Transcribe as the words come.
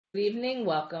Good evening,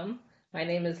 welcome. My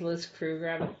name is Liz Krueger.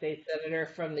 I'm a state senator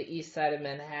from the east side of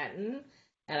Manhattan,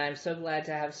 and I'm so glad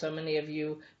to have so many of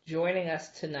you joining us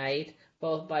tonight,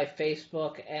 both by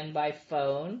Facebook and by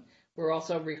phone. We're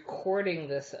also recording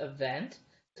this event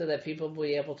so that people will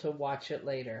be able to watch it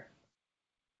later.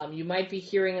 You might be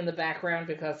hearing in the background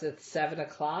because it's 7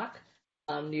 o'clock.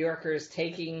 New Yorkers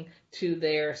taking to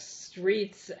their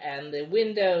streets and the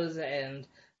windows and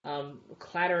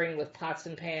clattering with pots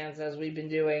and pans as we've been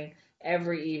doing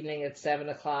every evening at 7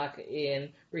 o'clock in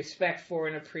respect for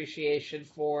and appreciation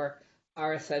for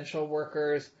our essential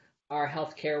workers, our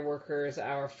healthcare workers,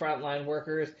 our frontline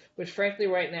workers, which frankly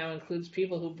right now includes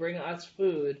people who bring us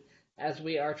food as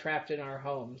we are trapped in our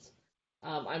homes.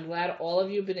 I'm glad all of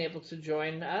you have been able to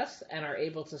join us and are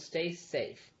able to stay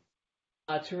safe.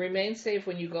 To remain safe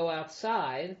when you go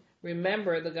outside,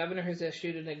 remember the governor has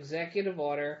issued an executive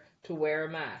order to wear a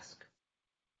mask.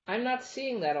 I'm not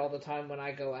seeing that all the time when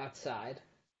I go outside.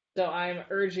 So I'm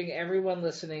urging everyone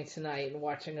listening tonight and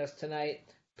watching us tonight,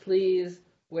 please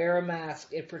wear a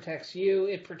mask. It protects you,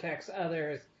 it protects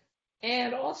others,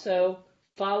 and also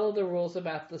follow the rules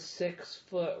about the 6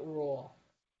 foot rule.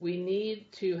 We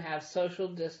need to have social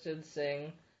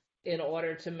distancing in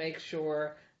order to make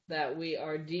sure that we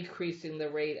are decreasing the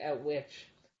rate at which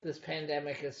this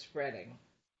pandemic is spreading.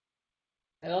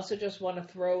 I also just want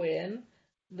to throw in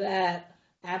that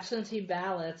absentee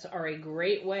ballots are a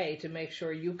great way to make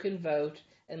sure you can vote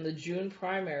in the June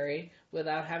primary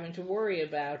without having to worry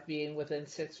about being within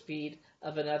 6 feet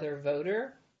of another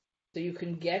voter. So you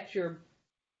can get your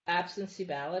absentee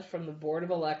ballot from the Board of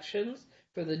Elections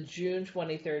for the June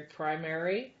 23rd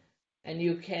primary, and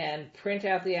you can print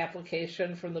out the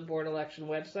application from the board election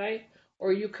website,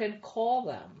 or you can call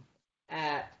them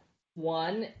at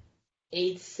 1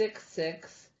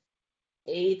 866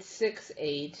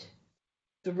 868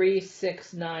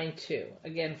 3692.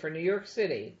 Again, for New York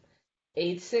City,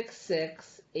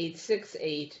 866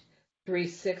 868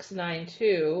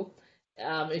 3692.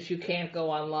 If you can't go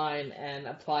online and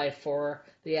apply for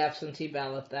the absentee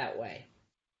ballot that way.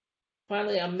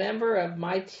 Finally, a member of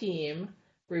my team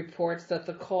reports that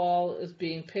the call is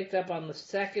being picked up on the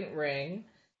second ring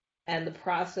and the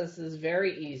process is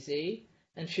very easy.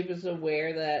 And she was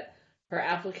aware that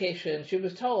she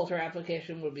was told her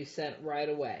application would be sent right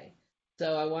away.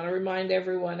 So I want to remind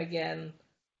everyone again,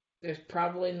 there's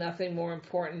probably nothing more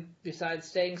important besides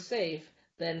staying safe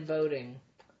than voting.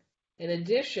 In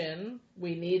addition,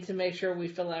 we need to make sure we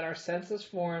fill out our census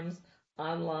forms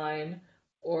online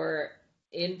or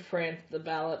in print, the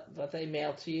ballot that they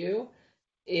mail to you.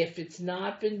 If it's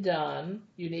not been done,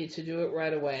 you need to do it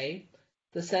right away.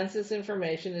 The census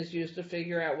information is used to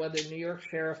figure out whether New York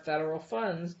share of federal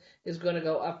funds is going to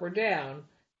go up or down.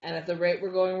 And at the rate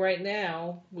we're going right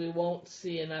now, we won't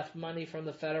see enough money from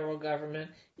the federal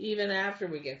government even after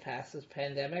we get past this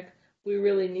pandemic. We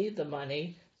really need the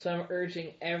money. So I'm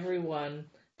urging everyone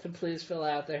to please fill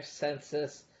out their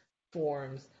census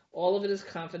forms. All of it is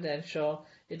confidential.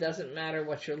 It doesn't matter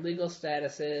what your legal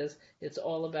status is. It's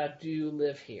all about, do you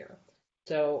live here?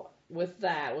 So with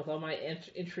that, with all my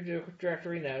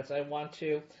introductory notes, I want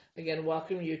to again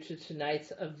welcome you to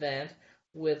tonight's event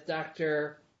with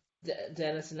Dr.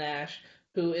 Denis Nash,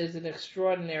 who is an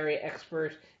extraordinary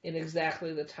expert in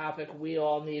exactly the topic we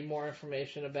all need more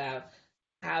information about: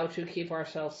 how to keep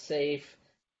ourselves safe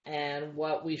and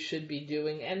what we should be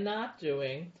doing and not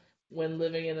doing when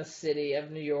living in a city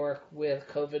of New York with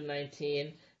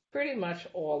COVID-19 pretty much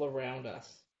all around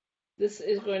us. This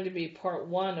is going to be part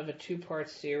one of a two-part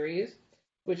series,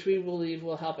 which we believe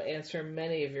will help answer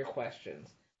many of your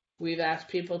questions. We've asked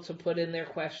people to put in their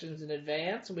questions in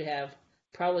advance. We have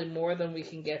probably more than we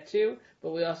can get to,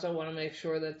 but we also want to make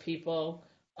sure that people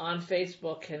on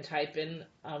Facebook can type in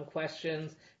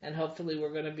questions, and hopefully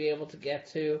we're going to be able to get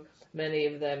to many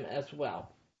of them as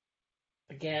well.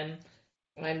 Again,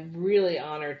 I'm really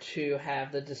honored to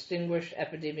have the distinguished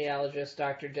epidemiologist,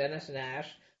 Dr. Denis Nash,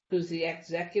 who's the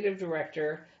executive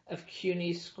director of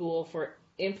CUNY School for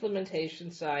Implementation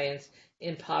Science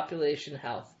in Population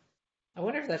Health. I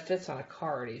wonder if that fits on a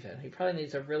card even. He probably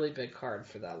needs a really big card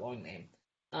for that long name.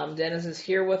 Denis is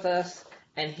here with us,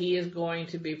 and he is going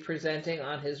to be presenting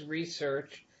on his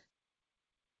research,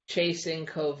 Chasing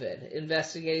COVID,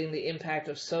 investigating the impact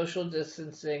of social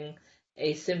distancing,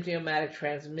 asymptomatic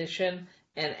transmission,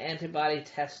 and antibody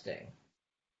testing.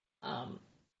 Um,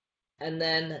 and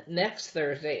then next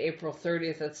Thursday, April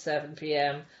 30th at 7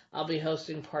 p.m., I'll be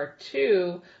hosting part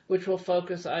two, which will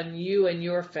focus on you and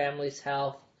your family's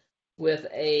health with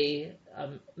a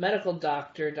medical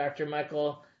doctor, Dr.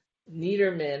 Michael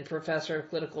Niederman, professor of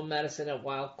clinical medicine at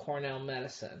Weill Cornell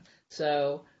Medicine.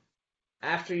 So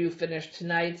after you finish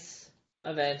tonight's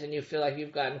event and you feel like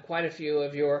you've gotten quite a few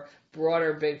of your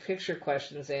broader big picture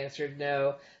questions answered,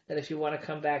 know that if you want to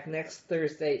come back next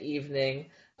Thursday evening,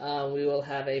 we will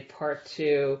have a part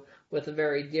two with a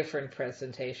very different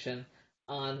presentation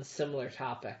on similar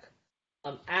topic.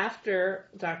 After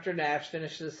Dr. Nash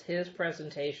finishes his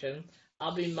presentation,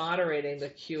 I'll be moderating the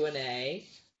Q&A.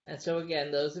 And so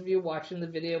again, those of you watching the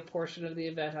video portion of the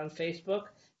event on Facebook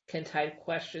can type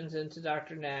questions into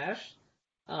Dr. Nash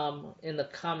in the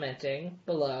commenting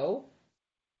below.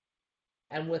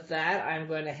 And with that, I'm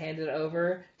going to hand it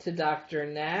over to Dr.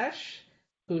 Nash,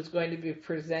 who's going to be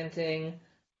presenting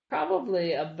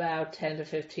probably about 10 to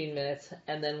 15 minutes,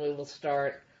 and then we will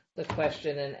start the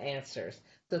question and answers.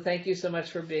 So thank you so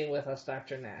much for being with us,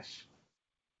 Dr. Nash.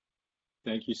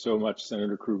 Thank you so much,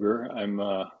 Senator Krueger. I'm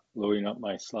loading up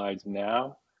my slides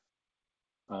now.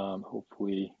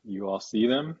 Hopefully you all see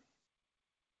them.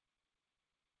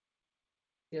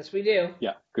 Yes, we do.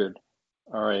 Yeah, good.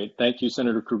 All right. Thank you,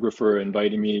 Senator Krueger, for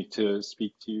inviting me to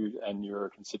speak to you and your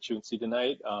constituency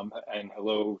tonight. And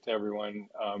hello to everyone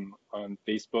on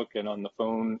Facebook and on the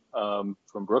phone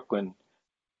from Brooklyn.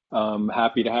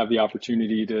 Happy to have the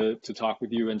opportunity to talk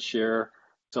with you and share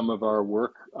some of our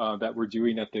work that we're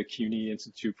doing at the CUNY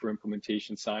Institute for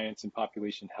Implementation Science and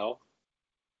Population Health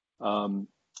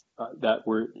that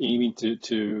we're aiming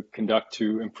to conduct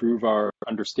to improve our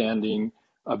understanding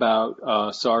about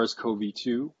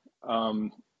SARS-CoV-2,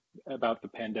 about the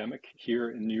pandemic here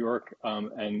in New York,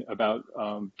 and about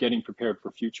getting prepared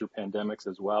for future pandemics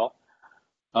as well.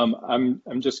 I'm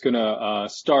just going to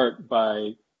start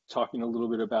by talking a little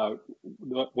bit about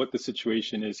what the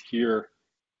situation is here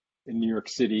in New York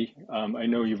City. I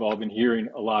know you've all been hearing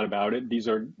a lot about it. These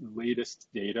are latest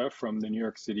data from the New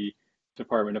York City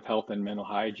Department of Health and Mental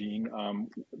Hygiene.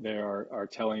 They are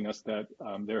telling us that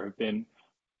there have been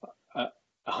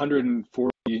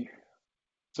 140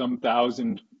 some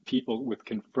thousand people with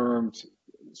confirmed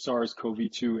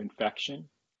SARS-CoV-2 infection,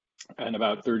 and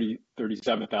about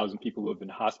 37,000 people who have been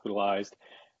hospitalized,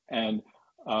 and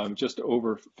just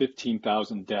over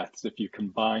 15,000 deaths if you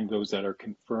combine those that are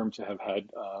confirmed to have had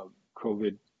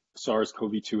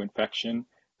SARS-CoV-2 infection,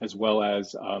 as well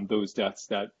as those deaths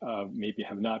that maybe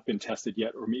have not been tested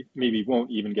yet, or maybe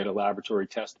won't even get a laboratory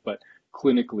test, but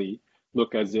clinically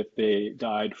look as if they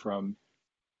died from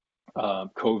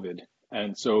COVID.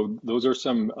 And so those are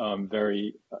some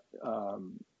very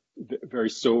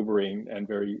sobering and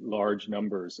very large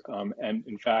numbers. And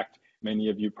in fact, many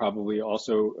of you probably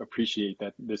also appreciate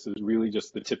that this is really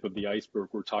just the tip of the iceberg.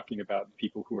 We're talking about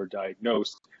people who are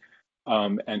diagnosed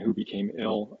and who became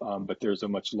ill, but there's a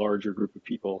much larger group of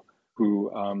people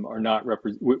who are not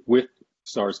with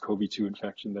SARS-CoV-2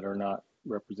 infection that are not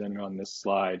represented on this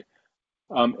slide.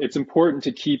 It's important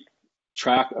to keep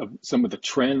track of some of the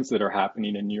trends that are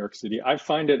happening in New York City. I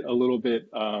find it a little bit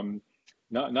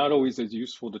not always as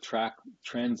useful to track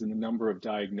trends in the number of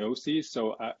diagnoses.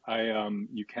 So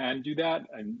you can do that,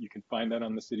 and you can find that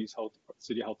on the City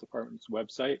Health Department's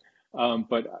website.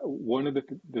 But one of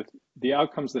the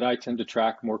outcomes that I tend to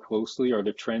track more closely are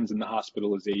the trends in the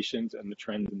hospitalizations and the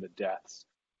trends in the deaths.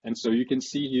 And so you can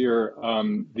see here,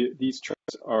 these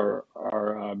trends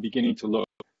are beginning to look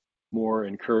more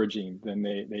encouraging than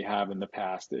they have in the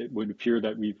past. It would appear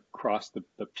that we've crossed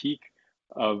the peak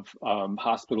of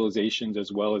hospitalizations as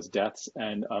well as deaths,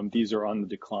 and these are on the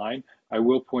decline. I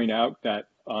will point out that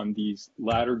on these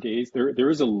latter days, there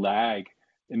is a lag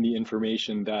in the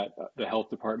information that the health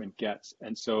department gets.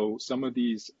 And so some of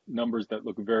these numbers that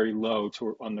look very low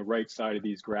on the right side of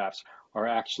these graphs are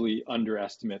actually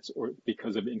underestimates or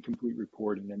because of incomplete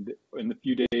reporting. And in the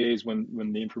few days when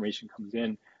the information comes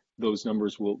in, those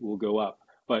numbers will go up.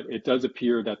 But it does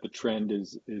appear that the trend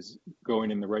is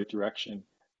going in the right direction.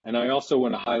 And I also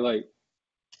want to highlight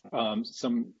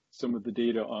some of the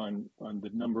data on the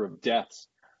number of deaths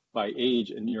by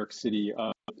age in New York City.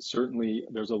 Certainly,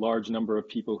 there's a large number of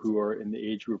people who are in the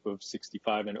age group of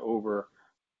 65 and over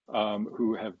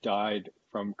who have died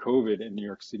from COVID in New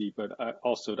York City. But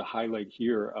also to highlight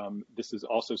here, this is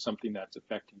also something that's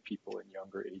affecting people in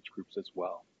younger age groups as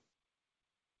well.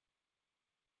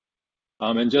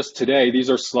 And just today,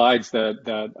 these are slides that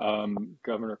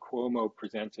Governor Cuomo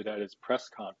presented at his press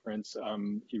conference.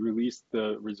 He released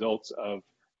the results of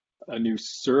a new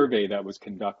survey that was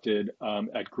conducted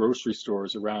at grocery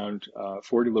stores around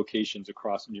 40 locations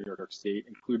across New York State,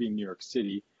 including New York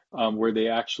City, where they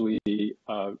actually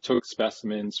took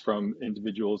specimens from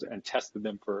individuals and tested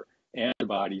them for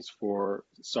antibodies for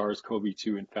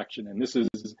SARS-CoV-2 infection. And this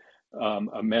is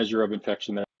a measure of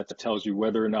infection that tells you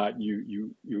whether or not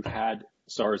you've had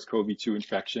SARS-CoV-2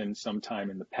 infection sometime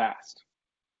in the past.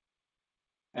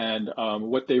 And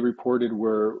what they reported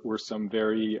were some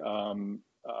very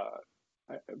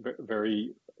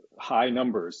high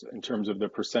numbers in terms of the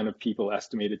percent of people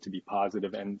estimated to be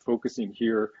positive. And focusing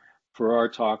here for our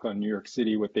talk on New York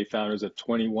City, what they found is that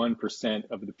 21%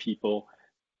 of the people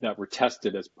that were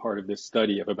tested as part of this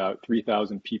study of about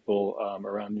 3,000 people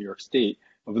around New York State,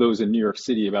 of those in New York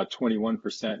City, about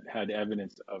 21% had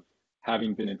evidence of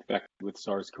having been infected with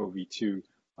SARS-CoV-2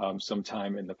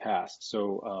 sometime in the past.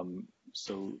 So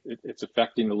it's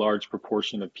affecting a large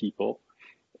proportion of people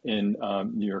in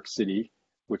New York City,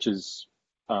 which is,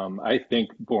 I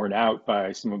think, borne out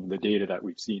by some of the data that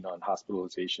we've seen on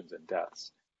hospitalizations and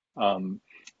deaths. And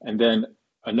then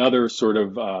another sort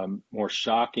of more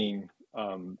shocking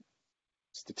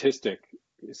statistic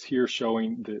is here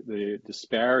showing the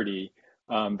disparity,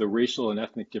 the racial and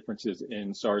ethnic differences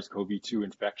in SARS-CoV-2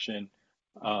 infection,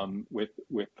 with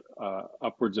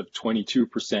upwards of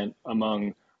 22%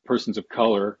 among persons of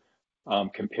color,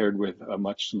 compared with a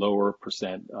much lower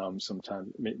percent,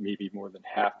 sometimes maybe more than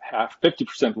half,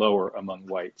 50% lower among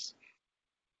whites.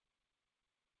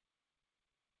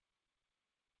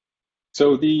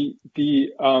 So the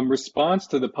response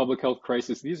to the public health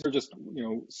crisis, these are just,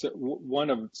 one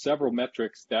of several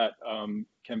metrics that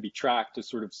can be tracked to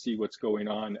sort of see what's going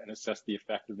on and assess the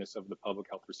effectiveness of the public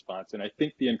health response. And I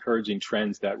think the encouraging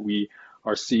trends that we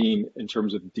are seeing in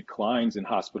terms of declines in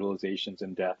hospitalizations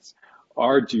and deaths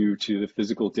are due to the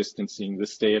physical distancing, the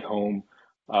stay-at-home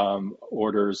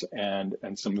orders, and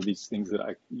some of these things that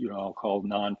I'll call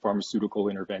non-pharmaceutical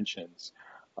interventions.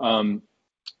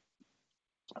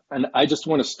 And I just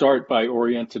want to start by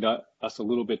orienting us a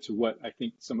little bit to what I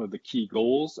think some of the key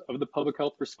goals of the public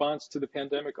health response to the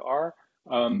pandemic are.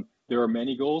 There are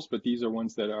many goals, but these are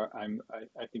ones that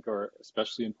I think are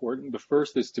especially important. The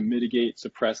first is to mitigate,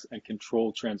 suppress, and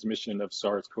control transmission of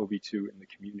SARS-CoV-2 in the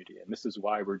community. And this is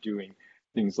why we're doing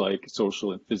things like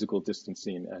social and physical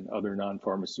distancing and other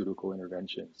non-pharmaceutical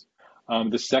interventions.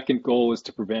 The second goal is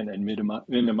to prevent and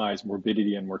minimize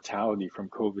morbidity and mortality from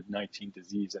COVID-19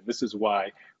 disease. And this is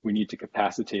why we need to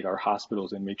capacitate our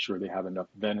hospitals and make sure they have enough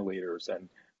ventilators and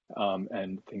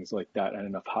things like that, and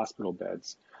enough hospital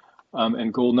beds.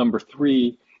 And goal number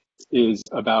 3 is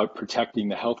about protecting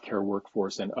the healthcare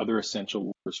workforce and other essential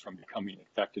workers from becoming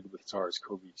infected with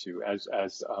SARS-CoV-2.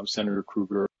 As Senator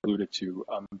Krueger alluded to,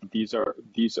 these are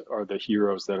the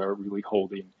heroes that are really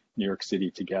holding New York City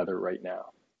together right now.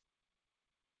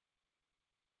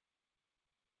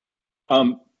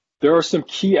 There are some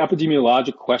key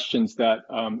epidemiologic questions that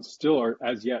still are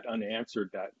as yet unanswered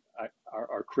that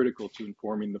are critical to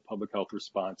informing the public health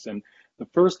response. And the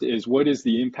first is, what is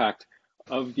the impact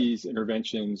of these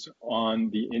interventions on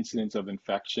the incidence of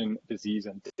infection, disease,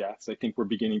 and deaths? I think we're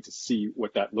beginning to see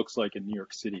what that looks like in New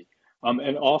York City.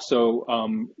 And also,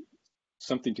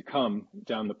 something to come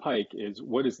down the pike is,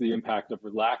 what is the impact of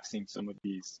relaxing some of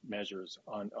these measures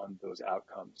on those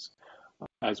outcomes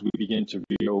as we begin to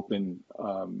reopen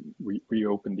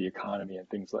the economy and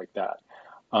things like that.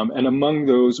 And among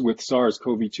those with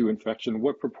SARS-CoV-2 infection,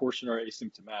 what proportion are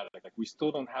asymptomatic? Like, we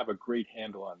still don't have a great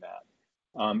handle on that.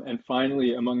 And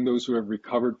finally, among those who have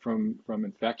recovered from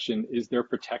infection, is there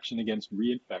protection against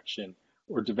reinfection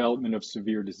or development of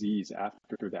severe disease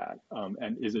after that?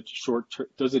 And is it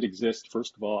does it exist,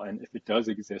 first of all? And if it does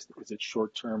exist, is it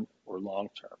short-term or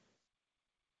long-term?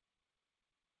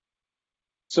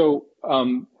 So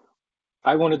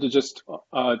I wanted to just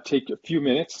take a few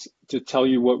minutes to tell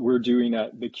you what we're doing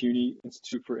at the CUNY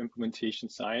Institute for Implementation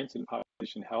Science and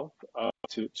Population Health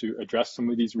to address some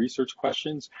of these research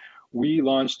questions. We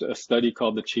launched a study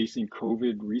called the Chasing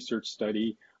COVID Research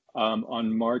Study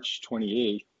on March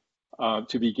 28th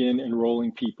to begin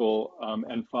enrolling people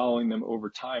and following them over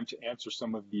time to answer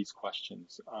some of these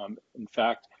questions. In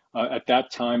fact, at that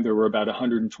time, there were about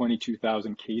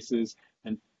 122,000 cases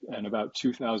and about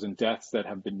 2,000 deaths that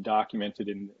have been documented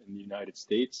in the United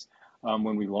States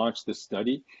when we launched this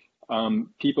study.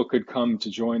 People could come to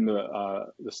join the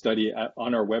study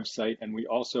on our website, and we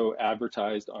also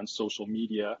advertised on social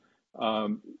media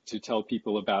to tell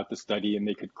people about the study, and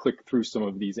they could click through some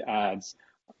of these ads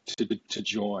to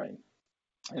join.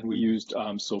 And we used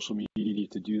social media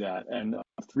to do that. And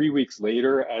 3 weeks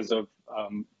later, as of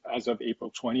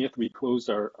April 20th, we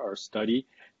closed our study,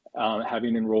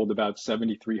 having enrolled about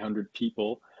 7,300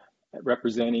 people,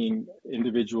 representing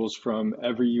individuals from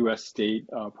every U.S. state,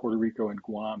 Puerto Rico and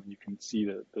Guam. You can see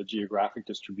the geographic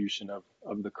distribution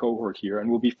of the cohort here, and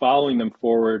we'll be following them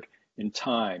forward in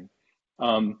time.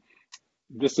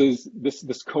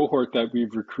 This cohort that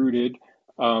we've recruited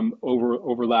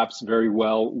overlaps very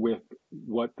well with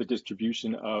what the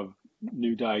distribution of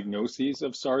new diagnoses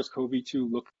of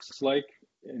SARS-CoV-2 looks like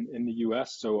in the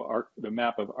US. So the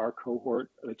map of our cohort,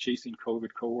 the Chasing COVID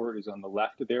cohort, is on the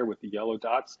left there with the yellow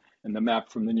dots, and the map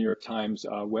from the New York Times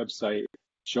website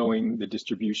showing the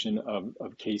distribution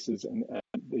of cases, and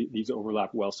these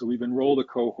overlap well. So we've enrolled a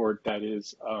cohort that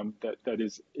is that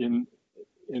is in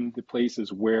the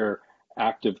places where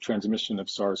active transmission of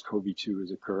SARS-CoV-2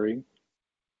 is occurring.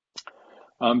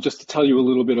 Just to tell you a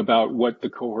little bit about what the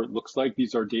cohort looks like,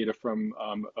 these are data from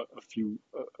a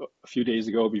few days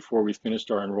ago before we finished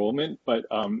our enrollment, but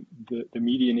the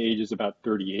median age is about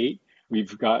 38.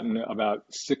 We've gotten about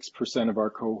 6% of our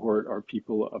cohort are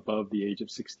people above the age of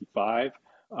 65.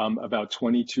 About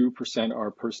 22%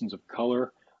 are persons of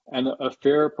color, and a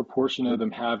fair proportion of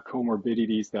them have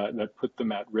comorbidities that put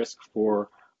them at risk for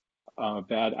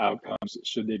bad outcomes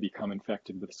should they become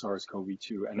infected with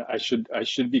SARS-CoV-2. And I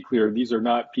should be clear, these are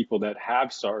not people that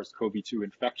have SARS-CoV-2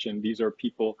 infection. These are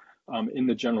people in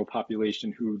the general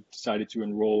population who decided to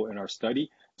enroll in our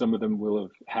study. Some of them will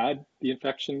have had the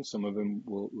infection, some of them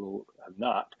will have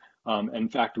not. In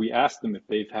fact, we asked them if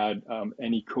they've had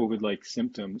any COVID-like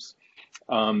symptoms,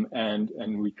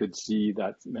 and we could see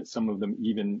that some of them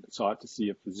even sought to see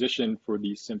a physician for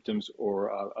these symptoms, or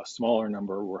a smaller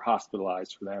number were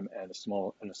hospitalized for them, and a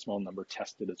small number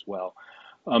tested as well.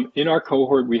 In our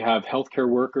cohort, we have healthcare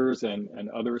workers and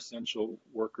other essential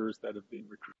workers that have been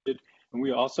recruited, and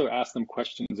we also ask them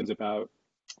questions about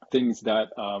things that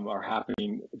are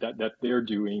happening that they're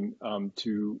doing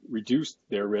to reduce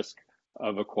their risk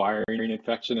of acquiring an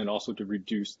infection, and also to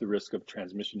reduce the risk of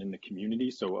transmission in the community.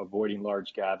 So avoiding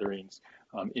large gatherings,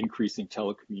 increasing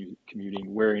telecommuting,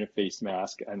 wearing a face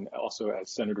mask, and also, as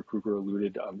Senator Krueger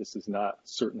alluded, this is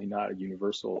certainly not a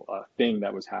universal thing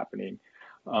that was happening,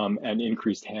 and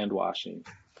increased hand washing.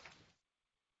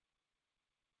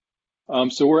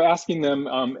 So we're asking them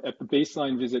at the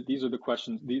baseline visit, these are the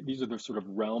questions, these are the sort of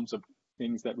realms of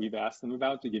things that we've asked them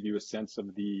about to give you a sense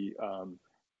of the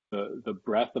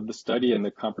breadth of the study and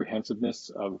the comprehensiveness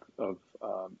of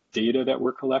data that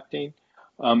we're collecting.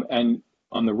 And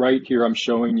on the right here, I'm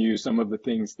showing you some of the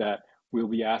things that we'll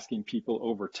be asking people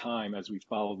over time as we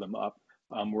follow them up.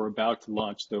 We're about to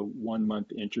launch the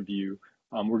 1-month interview.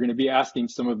 We're going to be asking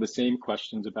some of the same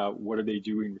questions about what are they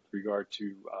doing with regard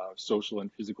to social and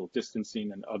physical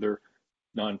distancing and other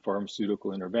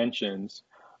non-pharmaceutical interventions.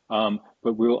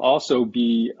 But we'll also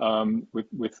be,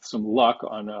 with some luck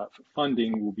on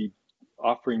funding, we'll be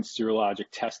offering serologic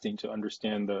testing to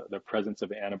understand the presence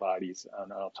of antibodies,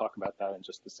 and I'll talk about that in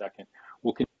just a second.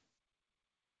 We'll continue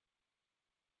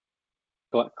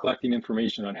collecting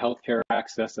information on healthcare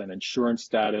access and insurance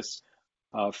status,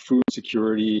 food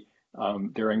security,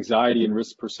 their anxiety and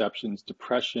risk perceptions,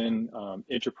 depression,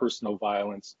 interpersonal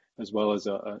violence, as well as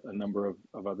a number of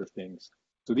other things.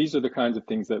 So these are the kinds of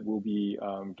things that we'll be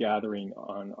gathering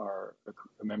on the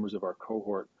members of our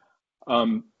cohort.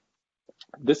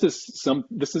 This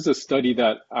is a study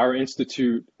that our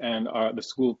institute and the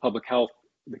School of Public Health,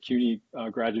 the CUNY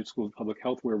Graduate School of Public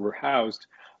Health, where we're housed,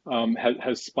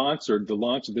 has sponsored the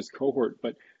launch of this cohort.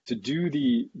 But to do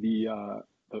the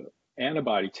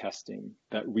antibody testing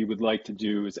that we would like to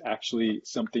do is actually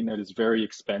something that is very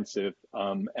expensive,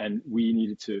 and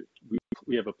we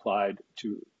have applied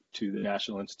to the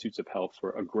National Institutes of Health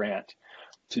for a grant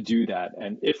to do that.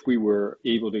 And if we were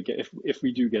able to if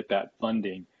we do get that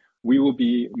funding, we will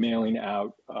be mailing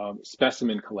out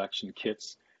specimen collection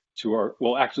kits to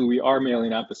actually we are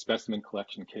mailing out the specimen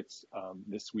collection kits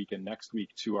this week and next week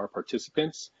to our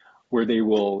participants, where they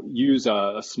will use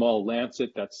a small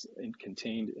lancet that's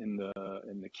contained in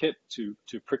the kit to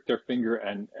prick their finger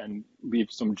and leave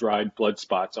some dried blood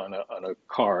spots on a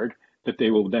card that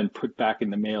they will then put back in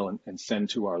the mail and send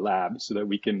to our lab so that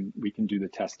we can do the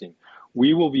testing.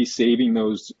 We will be saving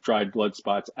those dried blood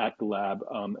spots at the lab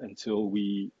until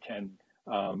we can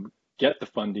get the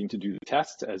funding to do the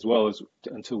tests, as well as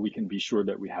until we can be sure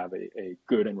that we have a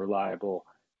good and reliable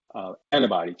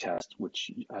antibody test,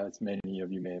 which, as many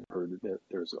of you may have heard, that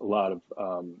there's a lot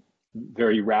of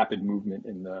very rapid movement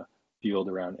in the field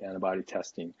around antibody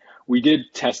testing. We did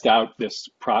test out this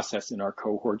process in our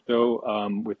cohort, though,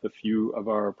 with a few of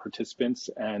our participants,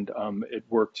 and it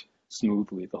worked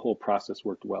smoothly. The whole process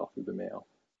worked well through the mail.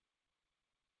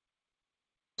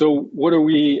 So what are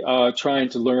we trying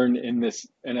to learn in this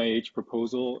NIH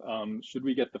proposal? Should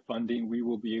we get the funding, we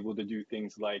will be able to do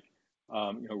things like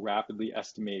rapidly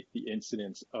estimate the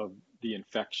incidence of the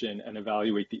infection and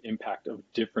evaluate the impact of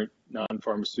different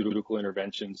non-pharmaceutical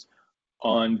interventions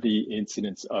on the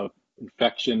incidence of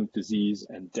infection, disease,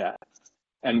 and death.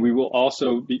 And we will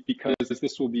also, because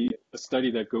this will be a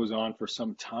study that goes on for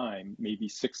some time, maybe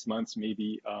 6 months,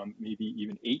 maybe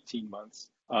even 18 months,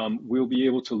 we'll be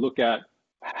able to look at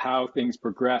how things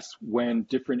progress when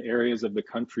different areas of the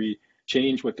country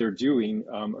change what they're doing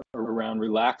around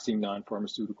relaxing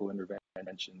non-pharmaceutical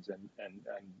interventions and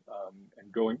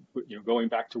going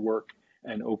back to work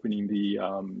and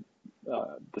opening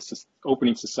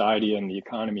opening society and the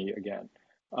economy again.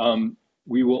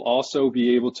 We will also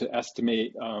be able to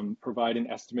estimate, provide an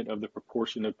estimate of the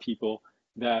proportion of people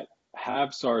that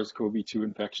have SARS-CoV-2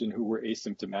 infection who were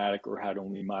asymptomatic or had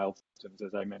only mild symptoms.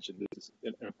 As I mentioned, this is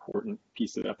an important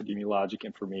piece of epidemiologic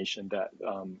information that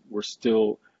we're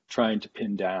still trying to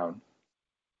pin down.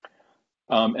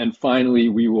 And finally,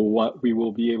 we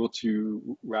will be able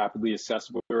to rapidly assess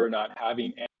whether or not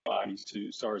having antibodies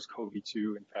to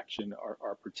SARS-CoV-2 infection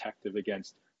are protective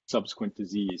against subsequent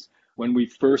disease. When we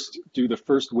first do the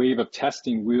first wave of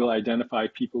testing, we'll identify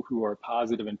people who are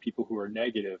positive and people who are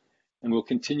negative, and we'll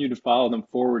continue to follow them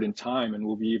forward in time, and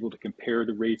we'll be able to compare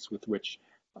the rates with which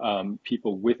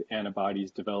people with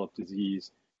antibodies develop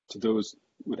disease to those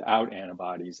without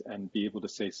antibodies, and be able to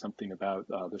say something about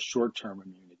the short-term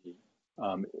immunity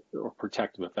or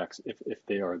protective effects if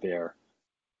they are there.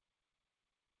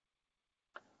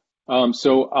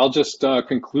 So I'll just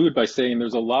conclude by saying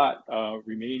there's a lot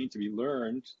remaining to be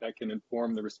learned that can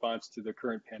inform the response to the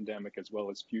current pandemic as well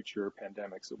as future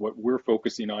pandemics. What we're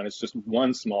focusing on is just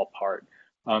one small part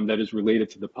that is related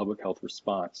to the public health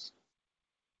response.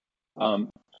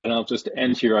 And I'll just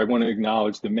end here. I want to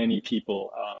acknowledge the many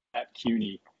people at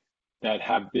CUNY that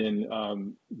have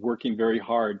been working very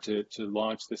hard to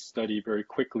launch this study very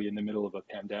quickly in the middle of a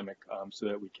pandemic so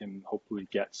that we can hopefully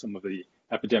get some of the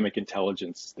epidemic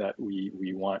intelligence that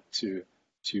we want to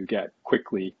get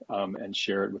quickly and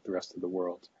share it with the rest of the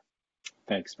world.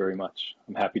 Thanks very much.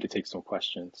 I'm happy to take some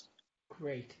questions.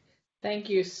 Great. Thank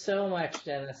you so much,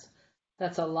 Denis.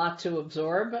 That's a lot to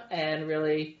absorb, and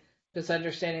really just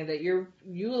understanding that you,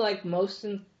 like most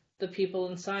of the people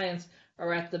in science,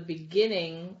 are at the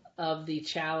beginning of the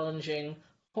challenging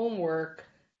homework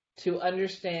to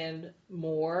understand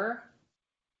more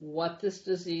what this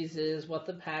disease is, what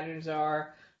the patterns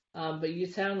are, but you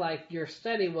sound like your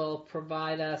study will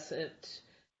provide us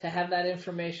to have that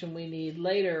information we need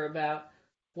later about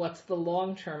what's the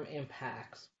long-term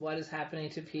impacts, what is happening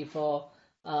to people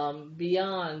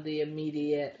beyond the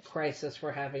immediate crisis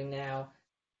we're having now.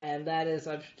 And that is,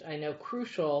 I know,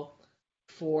 crucial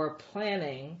for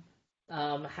planning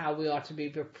how we ought to be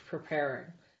preparing.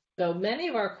 So many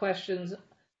of our questions,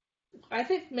 I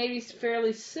think, maybe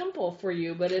fairly simple for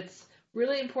you, but it's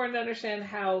really important to understand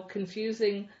how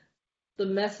confusing the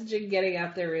messaging getting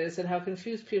out there is and how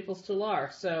confused people still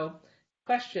are. So,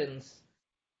 questions.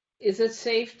 Is it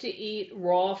safe to eat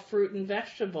raw fruit and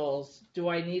vegetables? Do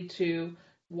I need to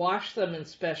wash them in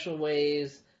special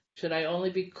ways? Should I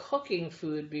only be cooking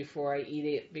food before I eat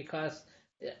it? Because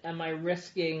am I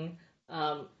risking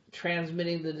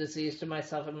transmitting the disease to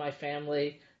myself and my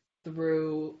family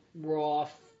through raw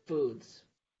foods?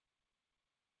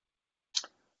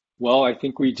 Well, I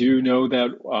think we do know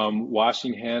that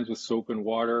washing hands with soap and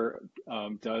water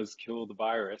does kill the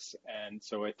virus, and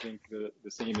so I think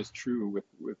the same is true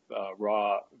with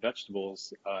raw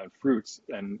vegetables and fruits,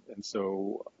 and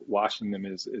so washing them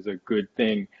is a good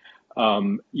thing,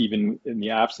 even in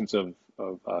the absence of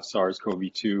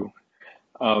SARS-CoV-2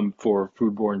 for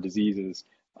foodborne diseases.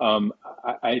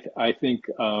 I think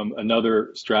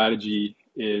another strategy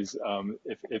is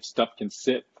if stuff can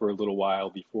sit for a little while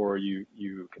before you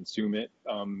consume it,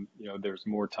 there's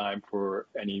more time for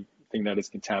anything that is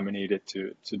contaminated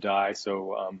to die.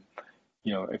 So,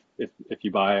 if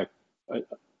you buy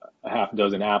a half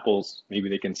dozen apples, maybe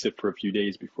they can sit for a few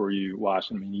days before you wash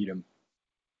them and eat them.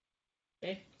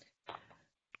 Okay.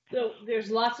 So there's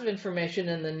lots of information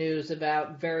in the news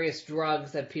about various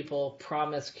drugs that people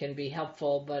promise can be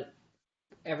helpful, but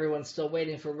everyone's still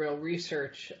waiting for real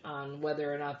research on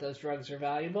whether or not those drugs are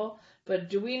valuable. But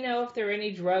do we know if there are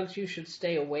any drugs you should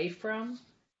stay away from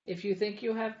if you think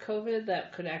you have COVID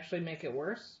that could actually make it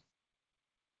worse?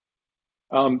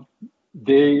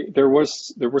 There were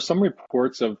some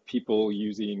reports of people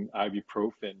using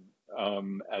ibuprofen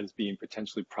as being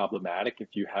potentially problematic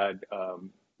if you had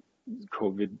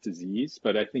COVID disease,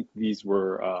 but I think these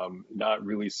were not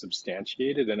really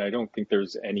substantiated, and I don't think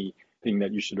there's anything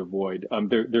that you should avoid.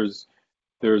 There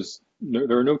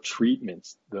are no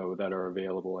treatments though that are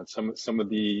available, and some of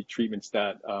the treatments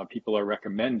that people are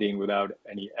recommending without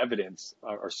any evidence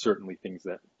are certainly things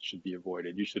that should be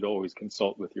avoided. You should always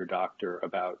consult with your doctor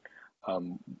about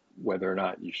whether or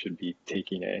not you should be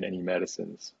taking any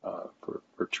medicines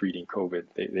for treating COVID.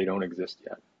 They don't exist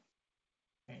yet.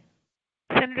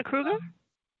 Senator Krueger?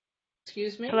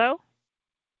 Excuse me? Hello?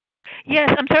 Yes,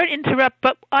 I'm sorry to interrupt,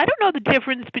 but I don't know the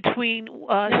difference between No,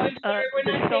 I'm sorry,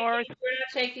 the SARS. we're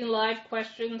not taking live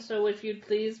questions, so if you'd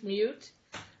please mute.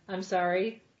 I'm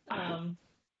sorry.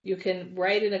 You can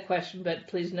write in a question, but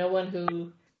please, no one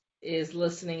who is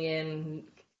listening in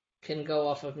can go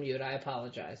off of mute. I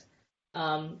apologize.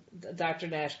 Dr.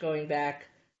 Nash, going back,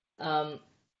 um,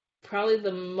 probably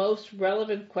the most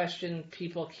relevant question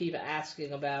people keep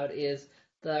asking about is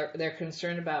their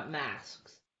concern about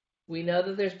masks. We know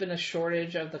that there's been a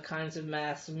shortage of the kinds of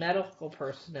masks medical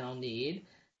personnel need,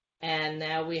 and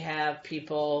now we have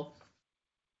people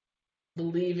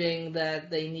believing that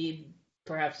they need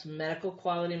perhaps medical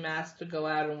quality masks to go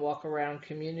out and walk around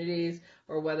communities,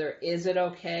 or whether is it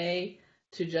okay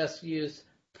to just use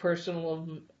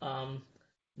personal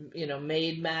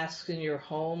made masks in your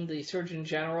home. The Surgeon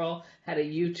General had a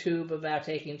YouTube about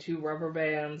taking two rubber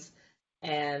bands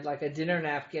and like a dinner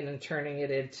napkin and turning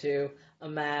it into a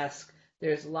mask.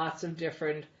 There's lots of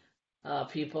different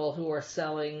people who are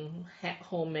selling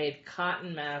homemade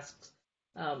cotton masks.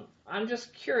 I'm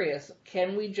just curious,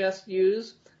 can we just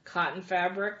use cotton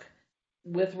fabric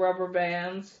with rubber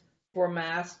bands for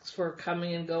masks for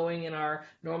coming and going in our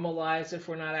normal lives if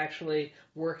we're not actually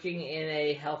working in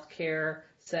a healthcare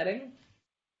setting?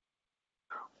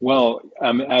 Well,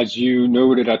 as you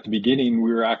noted at the beginning,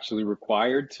 we were actually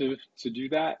required to do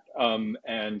that,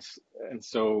 and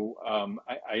so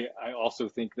I also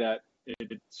think that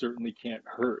it certainly can't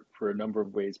hurt for a number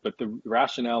of ways. But the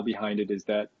rationale behind it is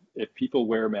that if people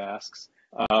wear masks,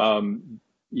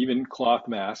 even cloth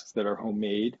masks that are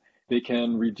homemade, they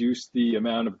can reduce the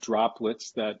amount of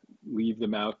droplets that leave the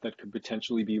mouth that could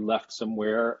potentially be left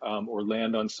somewhere or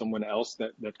land on someone else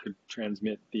that could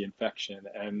transmit the infection.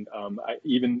 And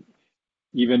even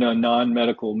a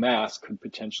non-medical mask could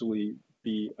potentially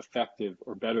be effective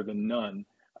or better than none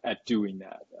at doing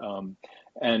that.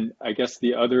 And I guess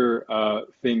the other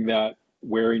thing that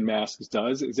wearing masks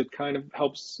does is it kind of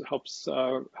helps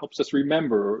us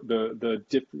remember the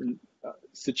different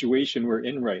situation we're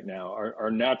in right now.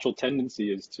 Our natural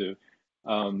tendency is to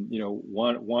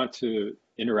want to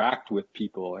interact with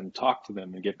people and talk to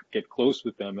them and get close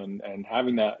with them, and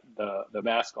having the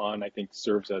mask on, I think,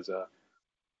 serves as a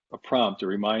prompt, a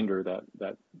reminder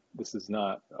that this is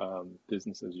not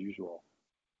business as usual.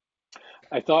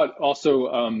 I thought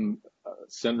also,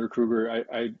 Senator Krueger,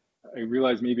 I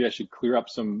realized maybe I should clear up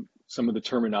some of the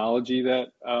terminology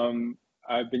that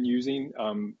I've been using.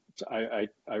 I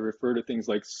refer to things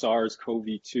like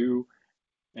SARS-CoV-2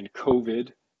 and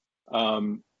COVID,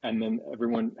 and then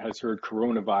everyone has heard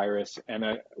coronavirus. And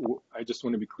I just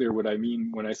want to be clear what I mean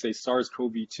when I say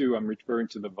SARS-CoV-2. I'm referring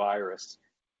to the virus,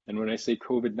 and when I say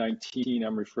COVID-19,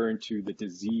 I'm referring to the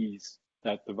disease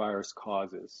that the virus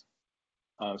causes.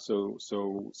 So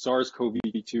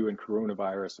SARS-CoV-2 and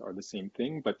coronavirus are the same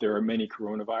thing, but there are many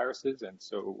coronaviruses, and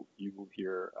so you will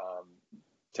hear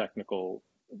technical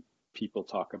people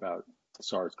talk about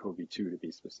SARS-CoV-2 to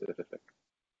be specific.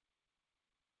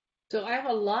 So I have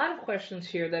a lot of questions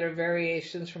here that are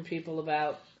variations from people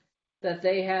about that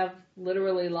they have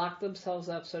literally locked themselves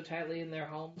up so tightly in their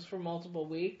homes for multiple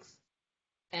weeks,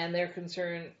 and they're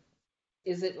concerned,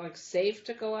 is it like safe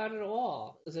to go out at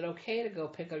all? Is it okay to go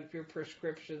pick up your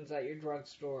prescriptions at your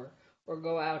drugstore or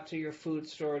go out to your food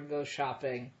store and go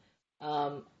shopping?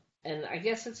 And I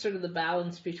guess it's sort of the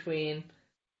balance between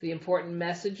the important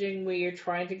messaging we are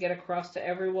trying to get across to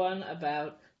everyone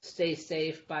about stay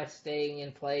safe by staying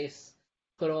in place,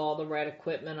 put all the right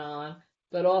equipment on,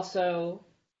 but also,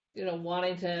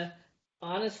 wanting to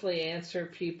honestly answer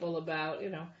people about,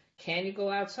 can you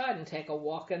go outside and take a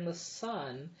walk in the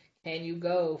sun? Can you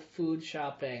go food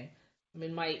shopping? I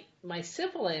mean, my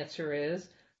simple answer is,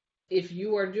 if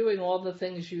you are doing all the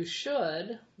things you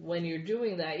should when you're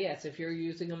doing that, yes, if you're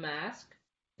using a mask,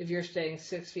 if you're staying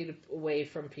 6 feet away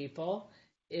from people,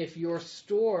 if your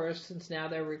stores, since now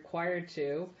they're required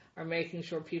to, are making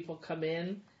sure people come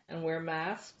in and wear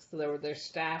masks, so their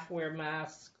staff wear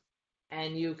masks,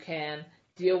 and you can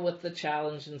deal with the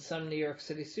challenge in some New York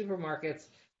City supermarkets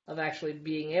of actually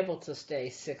being able to stay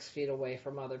 6 feet away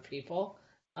from other people.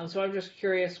 So I'm just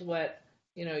curious what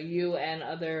you and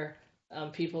other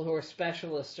people who are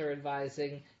specialists are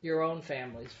advising your own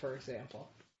families, for example.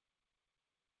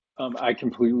 I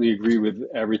completely agree with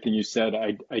everything you said.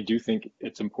 I do think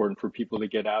it's important for people to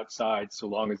get outside so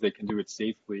long as they can do it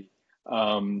safely.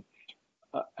 I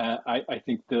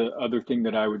think the other thing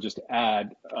that I would just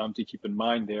add to keep in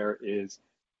mind there is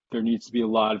there needs to be a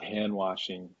lot of hand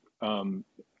washing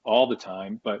all the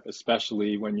time, but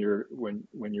especially when you're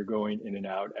going in and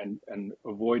out, and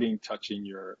avoiding touching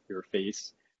your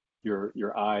face,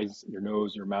 your eyes, your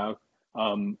nose, your mouth.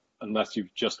 unless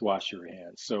you've just washed your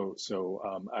hands. So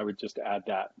I would just add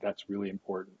that that's really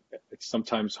important. It's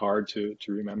sometimes hard to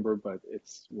remember, but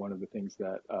it's one of the things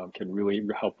that can really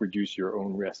help reduce your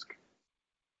own risk.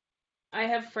 I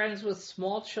have friends with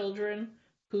small children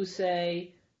who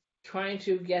say trying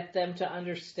to get them to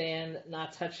understand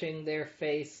not touching their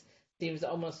face seems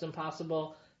almost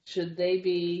impossible. Should they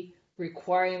be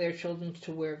requiring their children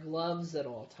to wear gloves at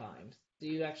all times? Do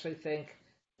you actually think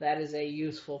that is a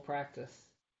useful practice?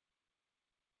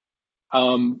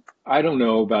 I don't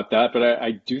know about that, but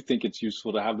I do think it's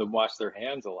useful to have them wash their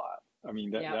hands a lot. I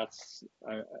mean, Yeah,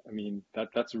 I mean,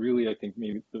 that's really, I think,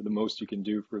 maybe the most you can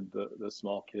do for the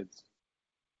small kids.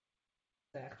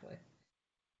 exactly.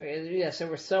 Okay, yes, there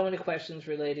were so many questions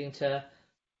relating to,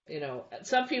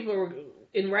 some people were,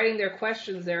 in writing their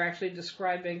questions, they're actually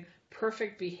describing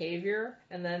perfect behavior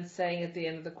and then saying at the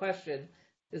end of the question,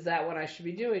 is that what I should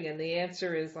be doing? And the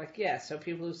answer is like, yes. So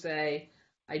people who say,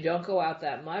 I don't go out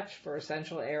that much for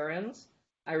essential errands,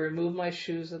 I remove my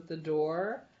shoes at the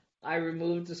door, I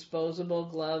remove disposable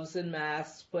gloves and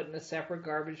masks, put in a separate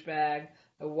garbage bag,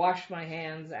 I wash my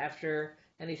hands after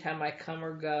anytime I come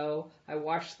or go, I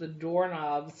wash the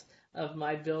doorknobs of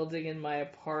my building and my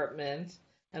apartment,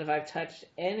 and if I've touched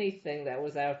anything that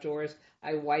was outdoors,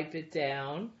 I wipe it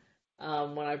down.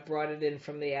 When I brought it in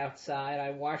from the outside,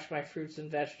 I wash my fruits and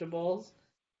vegetables,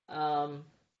 um,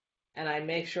 and I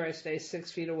make sure I stay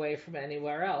 6 feet away from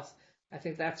anywhere else. I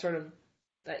think that's sort of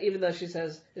that. Even though she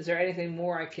says, "Is there anything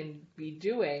more I can be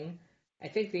doing?" I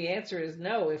think the answer is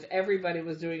no. If everybody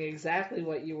was doing exactly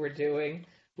what you were doing,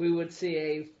 we would see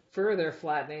a further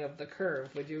flattening of the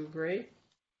curve. Would you agree?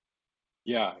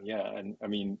 Yeah, yeah. And I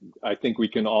mean, I think we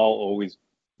can all always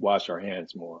wash our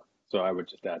hands more. So I would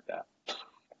just add that.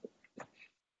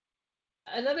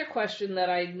 Another question that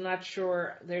I'm not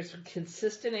sure there's a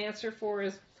consistent answer for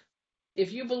is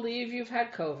if you believe you've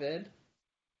had COVID,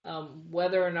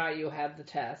 whether or not you had the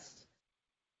test,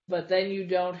 but then you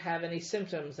don't have any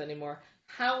symptoms anymore,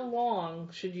 how long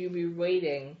should you be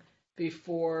waiting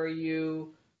before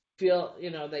you feel,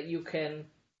 that you can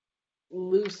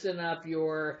loosen up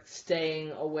your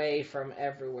staying away from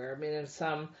everywhere? I mean, in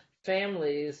some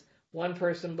families, one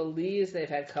person believes they've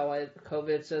had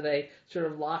COVID, so they sort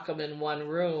of lock them in one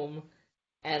room,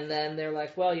 and then they're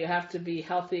like, well, you have to be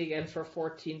healthy again for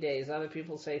 14 days. Other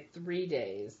people say 3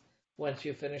 days once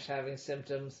you finish having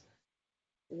symptoms.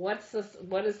 What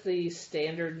is the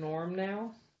standard norm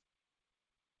now?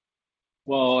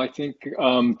 Well, I think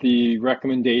the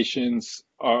recommendations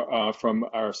from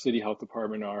our city health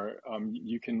department are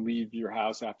you can leave your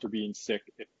house after being sick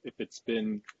if it's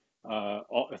been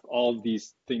if all of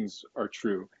these things are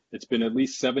true. It's been at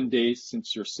least 7 days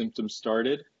since your symptoms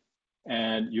started,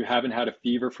 and you haven't had a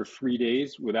fever for 3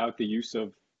 days without the use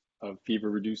of fever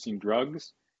reducing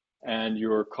drugs, and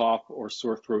your cough or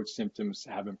sore throat symptoms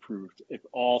have improved. If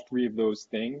all three of those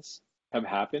things have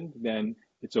happened, then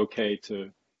it's okay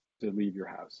to leave your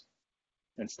house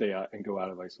and stay out and go out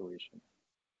of isolation.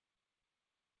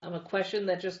 A question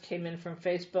that just came in from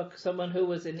Facebook. Someone who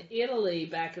was in Italy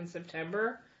back in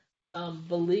September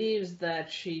believes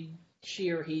that she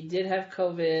or he did have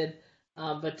COVID,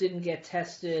 but didn't get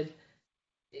tested.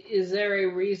 Is there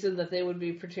a reason that they would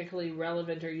be particularly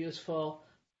relevant or useful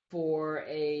for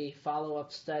a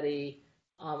follow-up study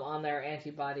on their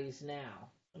antibodies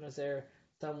now? And is there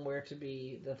somewhere to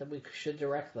be that we should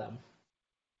direct them?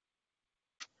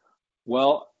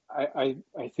 Well, I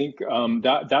think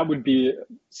that would be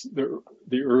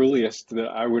the earliest that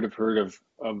I would have heard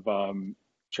of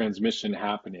transmission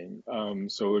happening.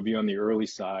 So it would be on the early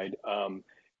side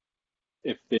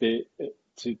if they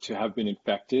to have been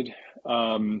infected.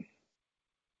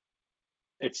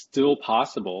 It's still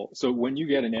possible. So when you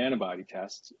get an antibody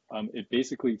test, it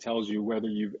basically tells you whether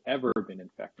you've ever been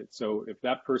infected. So if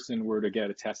that person were to get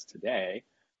a test today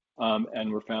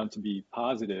and were found to be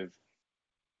positive,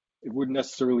 it wouldn't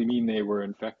necessarily mean they were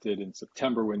infected in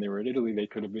September when they were in Italy. They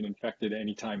could have been infected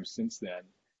any time since then.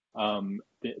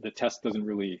 The test doesn't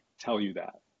really tell you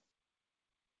that.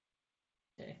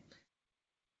 Okay.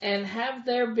 And have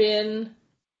there been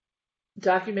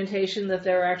documentation that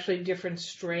there are actually different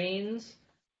strains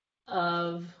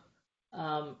of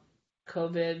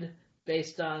COVID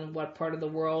based on what part of the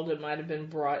world it might have been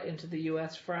brought into the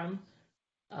U.S. from?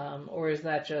 Or is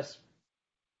that just,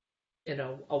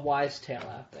 a wise tale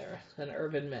out there, an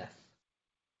urban myth?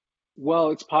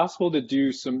 Well, it's possible to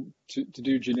do to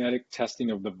do genetic testing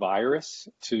of the virus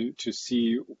to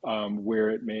see where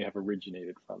it may have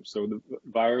originated from. So the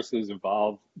viruses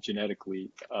evolve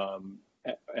genetically,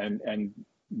 and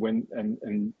when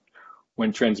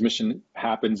when transmission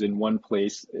happens in one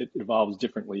place, it evolves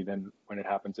differently than when it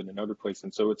happens in another place.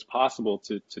 And so it's possible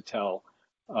to tell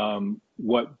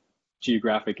what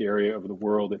geographic area of the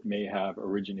world it may have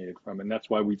originated from. And that's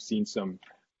why we've seen some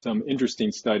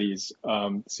interesting studies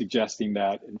suggesting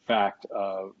that, in fact,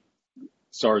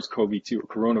 SARS-CoV-2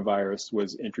 coronavirus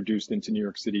was introduced into New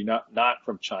York City, not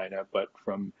from China, but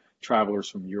from travelers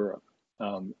from Europe.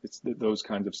 It's those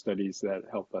kinds of studies that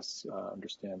help us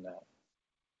understand that.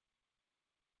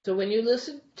 So when you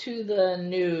listen to the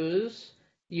news,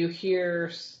 you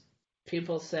hear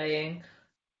people saying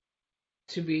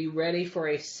to be ready for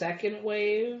a second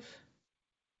wave,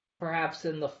 perhaps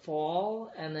in the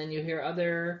fall, and then you hear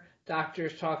other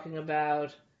doctors talking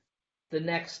about the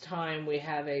next time we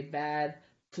have a bad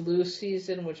flu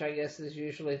season, which I guess is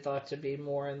usually thought to be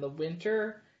more in the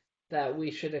winter, that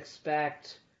we should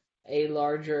expect a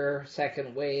larger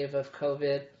second wave of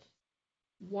COVID.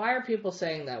 Why are people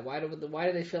saying that? Why do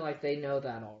they feel like they know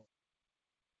that already?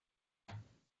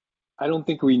 I don't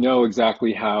think we know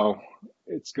exactly how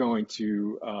it's going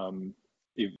to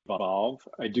evolve.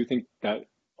 I do think that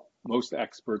most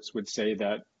experts would say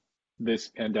that this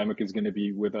pandemic is going to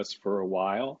be with us for a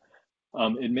while.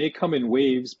 It may come in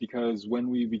waves because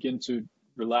when we begin to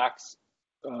relax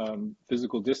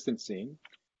physical distancing,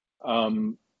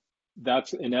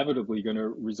 that's inevitably going to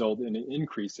result in an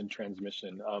increase in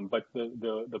transmission. But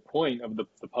the point of the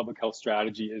public health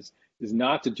strategy is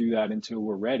not to do that until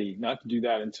we're ready, not to do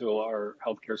that until our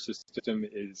healthcare system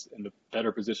is in a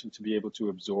better position to be able to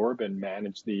absorb and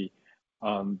manage the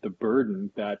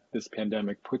burden that this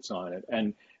pandemic puts on it.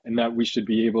 And that we should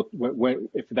be able,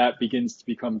 if that begins to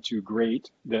become too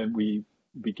great, then we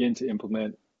begin to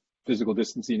implement physical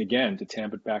distancing again to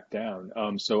tamp it back down.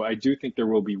 So I do think there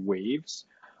will be waves.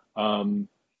 I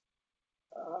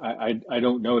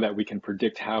don't know that we can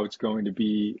predict how it's going to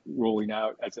be rolling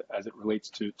out as it relates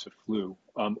to flu,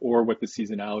 or what the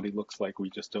seasonality looks like. We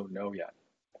just don't know yet.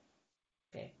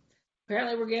 Okay.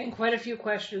 Apparently we're getting quite a few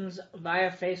questions via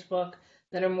Facebook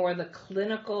that are more the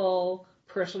clinical,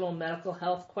 personal medical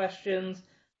health questions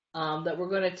that we're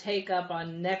going to take up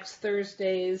on next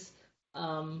Thursday's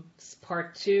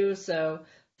part 2. So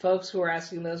folks who are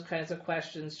asking those kinds of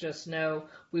questions, just know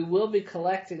we will be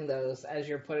collecting those as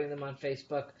you're putting them on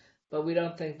Facebook, but we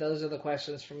don't think those are the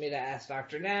questions for me to ask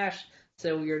Dr. Nash,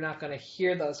 so you're not going to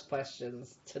hear those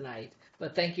questions tonight.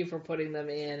 But thank you for putting them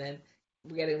in, and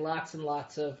we're getting lots and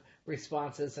lots of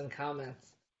responses and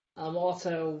comments.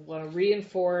 Also want to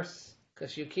reinforce,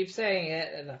 because you keep saying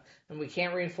it, and we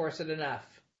can't reinforce it enough,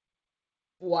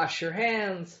 wash your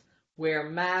hands, wear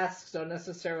masks, don't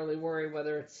necessarily worry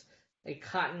whether it's a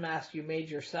cotton mask you made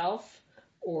yourself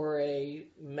or a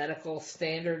medical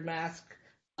standard mask,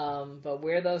 but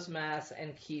wear those masks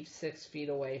and keep 6 feet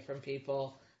away from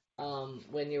people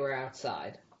when you are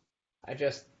outside.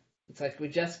 It's like we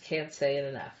just can't say it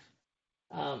enough.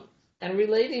 And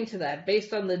relating to that,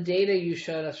 based on the data you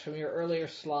showed us from your earlier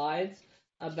slides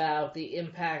about the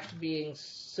impact being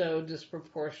so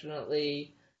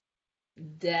disproportionately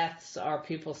deaths are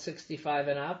people 65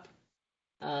 and up,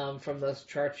 from those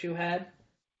charts you had,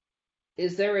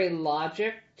 is there a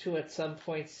logic to at some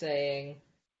point saying,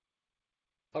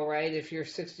 all right, if you're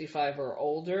 65 or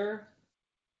older,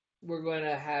 we're going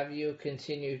to have you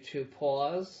continue to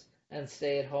pause and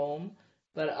stay at home,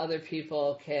 but other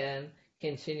people can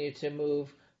continue to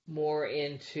move more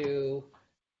into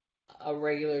a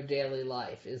regular daily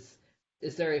life?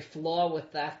 Is there a flaw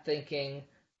with that thinking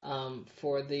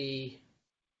for the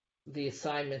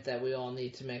assignment that we all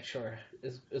need to make sure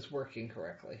is working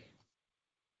correctly?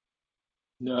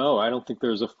 No, I don't think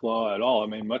there's a flaw at all. I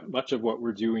mean, much of what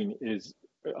we're doing is,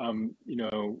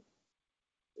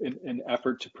 an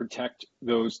effort to protect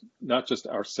those, not just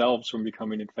ourselves from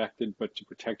becoming infected, but to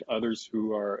protect others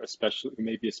who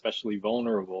may be especially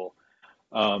vulnerable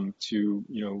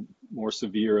to, more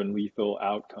severe and lethal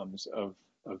outcomes of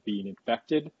being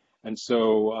infected. And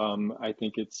so I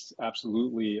think it's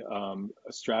absolutely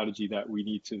a strategy that we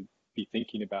need to be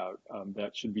thinking about,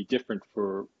 that should be different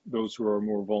for those who are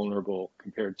more vulnerable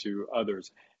compared to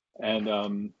others.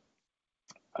 And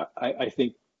I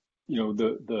think,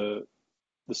 the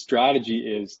strategy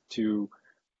is to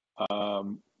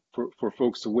for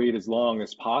folks to wait as long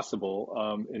as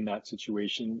possible in that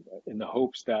situation, in the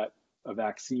hopes that a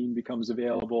vaccine becomes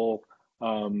available,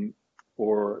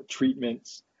 or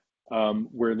treatments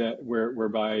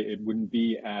whereby it wouldn't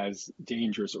be as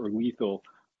dangerous or lethal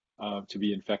to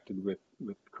be infected with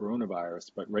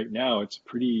coronavirus. But right now, it's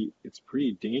pretty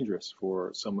dangerous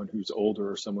for someone who's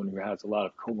older or someone who has a lot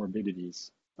of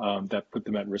comorbidities that put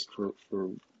them at risk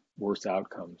for worse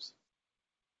outcomes.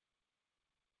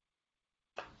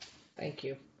 Thank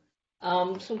you.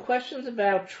 Some questions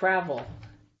about travel.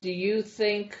 Do you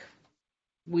think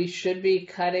we should be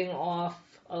cutting off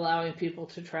allowing people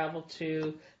to travel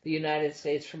to the United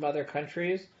States from other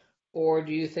countries? Or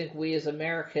do you think we as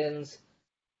Americans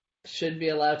should be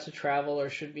allowed to travel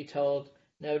or should be told,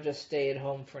 no, just stay at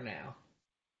home for now?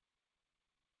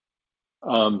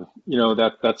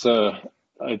 That's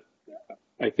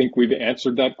I think we've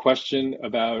answered that question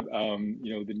about,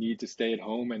 the need to stay at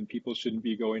home, and people shouldn't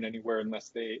be going anywhere unless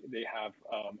they have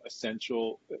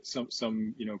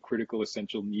some critical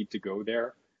essential need to go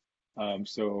there.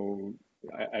 So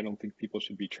I don't think people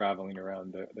should be traveling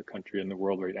around the country and the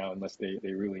world right now unless they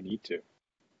really need to.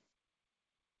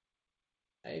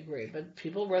 I agree, but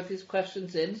people wrote these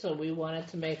questions in, so we wanted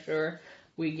to make sure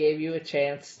we gave you a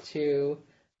chance to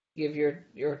give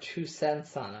your 2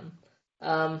 cents on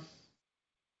them.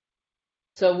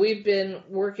 So we've been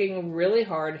working really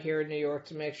hard here in New York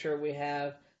to make sure we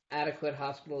have adequate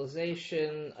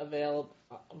hospitalization,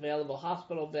 available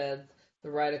hospital beds, the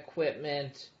right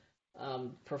equipment,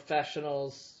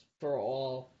 professionals for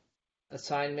all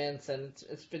assignments, and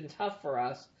it's been tough for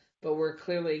us, but we're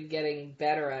clearly getting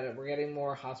better at it. We're getting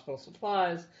more hospital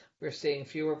supplies. We're seeing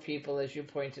fewer people, as you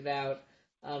pointed out,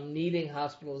 needing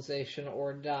hospitalization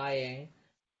or dying.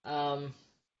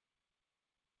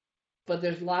 But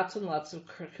there's lots and lots of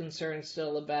concern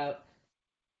still about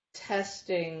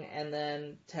testing and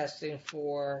then testing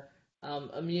for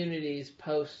immunities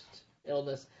post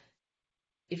illness.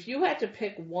 If you had to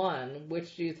pick one,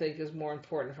 which do you think is more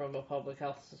important from a public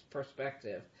health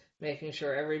perspective? Making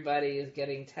sure everybody is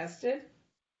getting tested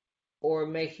or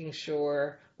making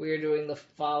sure we are doing the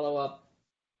follow-up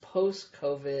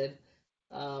post-COVID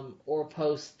or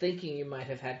post-thinking you might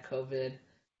have had COVID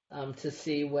to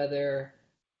see whether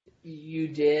you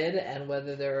did and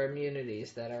whether there are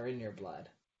immunities that are in your blood?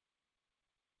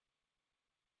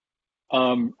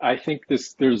 I think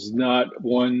there's not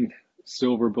one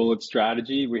silver bullet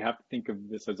strategy. We have to think of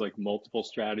this as like multiple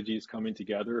strategies coming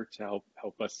together to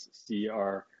help us see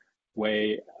our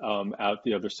way out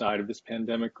the other side of this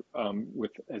pandemic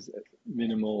with as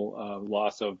minimal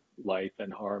loss of life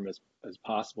and harm as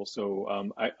possible.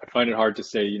 So I find it hard to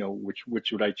say,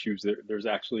 which would I choose. There's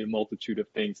actually a multitude of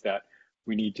things that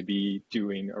we need to be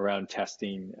doing around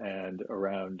testing and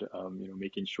around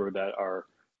making sure that our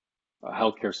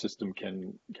healthcare system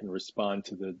can respond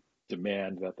to the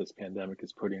demand that this pandemic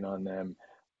is putting on them.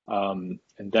 And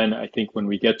then I think when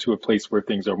we get to a place where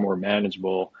things are more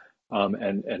manageable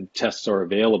and tests are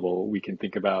available, we can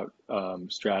think about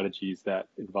strategies that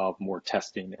involve more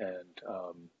testing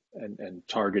and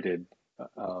targeted,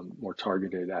 more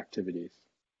targeted activities.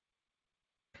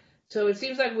 So it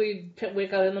seems like we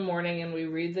wake up in the morning and we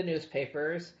read the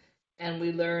newspapers and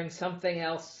we learn something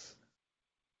else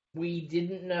we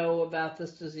didn't know about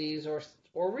this disease,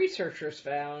 or researchers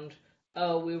found,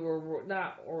 oh, we were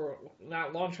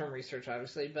not long-term research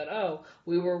obviously, but oh,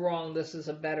 we were wrong, this is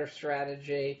a better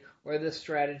strategy, or this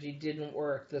strategy didn't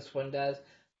work, this one does.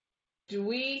 Do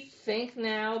we think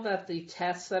now that the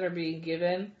tests that are being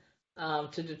given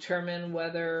to determine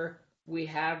whether we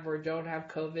have or don't have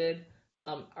COVID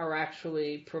are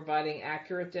actually providing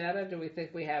accurate data? Do we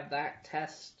think we have that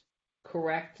test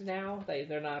correct now?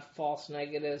 They're not false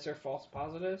negatives or false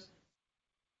positives?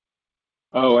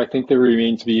 Oh, I think there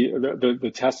remain to be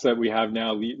the tests that we have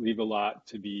now leave a lot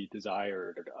to be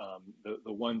desired.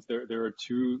 The ones there are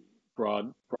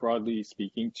broadly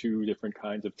speaking, two different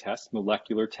kinds of tests: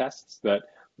 molecular tests that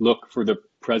look for the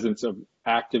presence of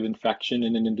active infection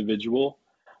in an individual,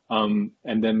 and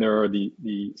then there are the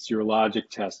serologic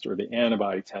tests or the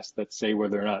antibody tests that say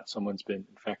whether or not someone's been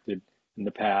infected in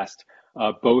the past.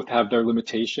 Both have their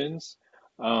limitations.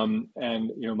 And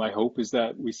my hope is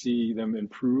that we see them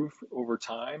improve over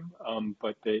time,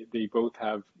 but they both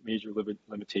have major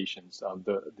limitations.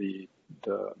 The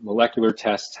molecular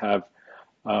tests have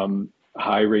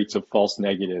high rates of false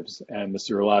negatives, and the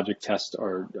serologic tests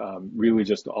are really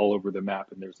just all over the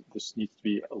map. And this needs to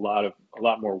be a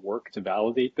lot more work to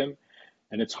validate them,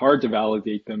 and it's hard to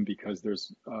validate them because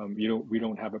we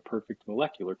don't have a perfect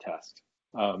molecular test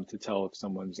to tell if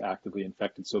someone's actively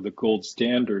infected. So the gold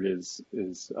standard is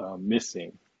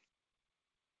missing.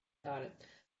 Got it.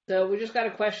 So we just got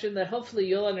a question that hopefully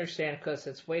you'll understand because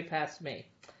it's way past me.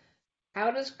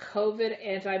 How does COVID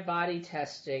antibody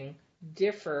testing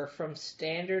differ from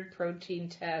standard protein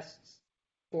tests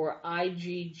for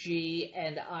IgG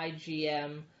and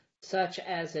IgM, such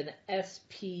as an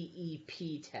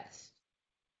SPEP test?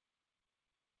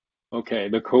 Okay,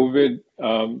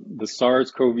 the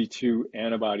SARS-CoV-2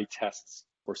 antibody tests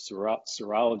for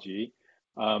serology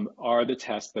are the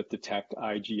tests that detect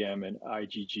IgM and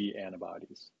IgG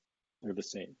antibodies. They're the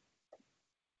same.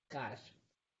 Gosh,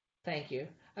 thank you.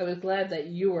 I was glad that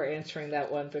you were answering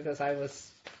that one because I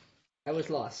was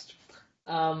lost.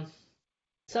 Um,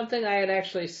 Something I had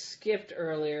actually skipped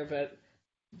earlier, but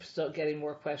I'm still getting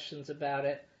more questions about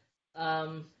it.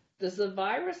 Um, does the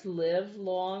virus live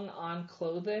long on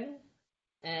clothing?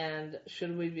 And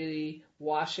should we be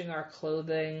washing our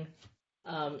clothing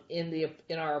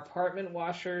in our apartment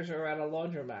washers or at a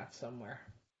laundromat somewhere?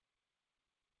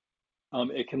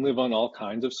 It can live on all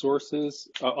kinds of surfaces,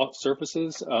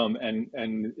 and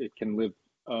it can live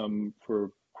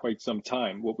for quite some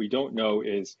time. What we don't know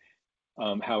is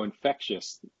how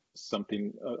infectious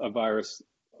a virus,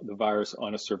 the virus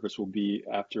on a surface will be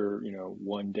after,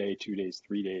 1 day, 2 days,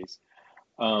 3 days.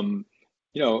 Um,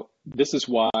 this is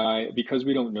why, because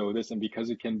we don't know this, and because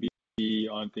it can be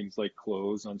on things like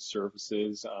clothes, on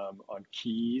surfaces, on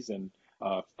keys, and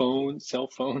phones, cell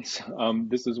phones.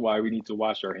 This is why we need to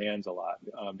wash our hands a lot,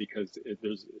 because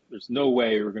there's no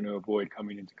way we're going to avoid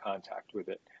coming into contact with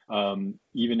it,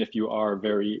 even if you are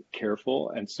very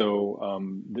careful. And so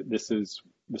this is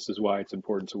why it's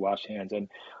important to wash hands. And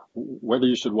whether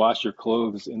you should wash your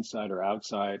clothes inside or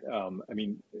outside, I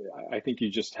mean, I think you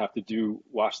just have to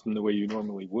wash them the way you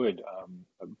normally would,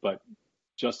 but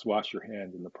just wash your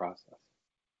hands in the process.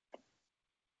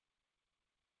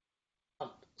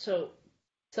 So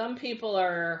some people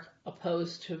are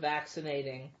opposed to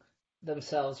vaccinating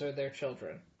themselves or their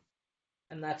children,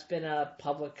 and that's been a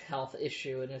public health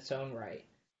issue in its own right.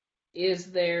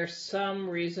 Is there some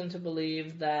reason to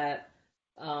believe that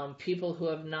people who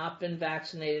have not been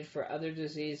vaccinated for other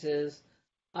diseases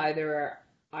either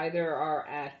are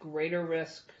at greater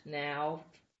risk now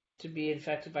to be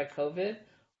infected by COVID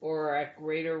or are at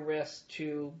greater risk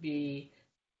to be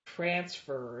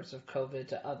transferers of COVID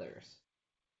to others?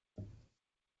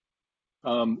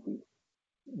 Um,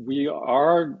 we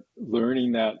are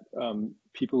learning that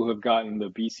people who have gotten the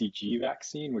BCG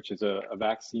vaccine, which is a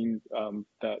vaccine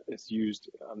that is used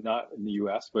not in the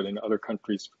US, but in other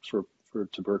countries for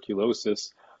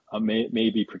tuberculosis, may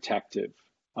be protective.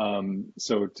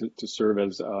 So to serve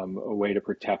as a way to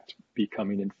protect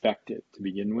becoming infected to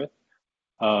begin with.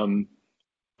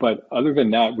 But other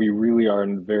than that, we really are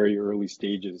in very early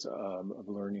stages of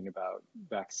learning about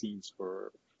vaccines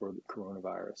for the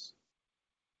coronavirus.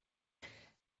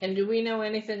 And do we know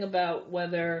anything about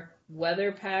whether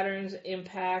weather patterns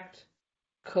impact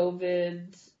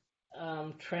COVID's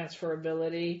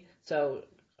transferability? So,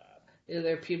 are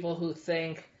there people who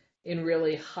think in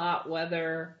really hot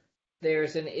weather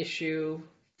there's an issue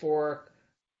for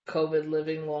COVID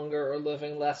living longer or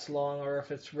living less long, or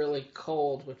if it's really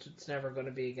cold, which it's never going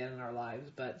to be again in our lives,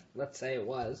 but let's say it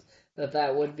was,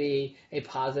 that would be a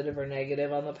positive or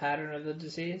negative on the pattern of the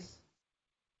disease?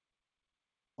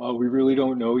 Well, we really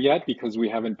don't know yet because we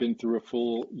haven't been through a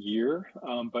full year.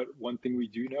 But one thing we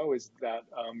do know is that,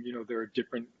 there are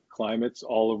different climates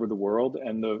all over the world,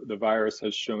 and the virus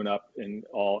has shown up in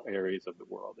all areas of the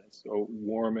world. And so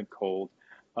warm and cold,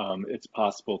 it's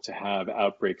possible to have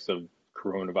outbreaks of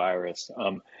coronavirus.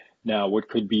 Now, what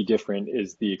could be different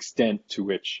is the extent to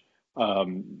which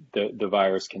the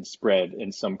virus can spread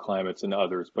in some climates and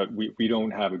others, but we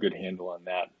don't have a good handle on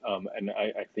that. And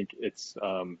I think it's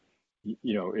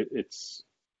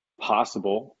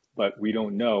possible, but we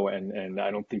don't know, and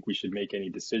I don't think we should make any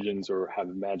decisions or have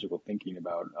magical thinking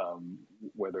about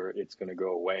whether it's going to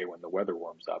go away when the weather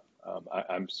warms up.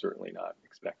 I'm certainly not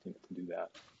expecting it to do that.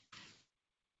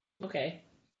 Okay,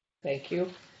 thank you.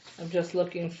 I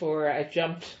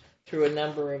jumped through a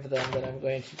number of them that I'm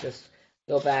going to just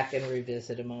go back and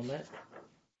revisit a moment.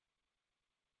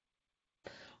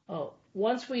 Oh,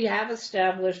 once we have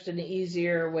established an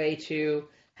easier way to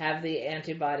have the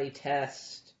antibody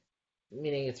test,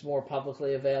 meaning it's more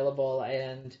publicly available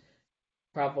and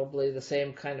probably the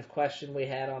same kind of question we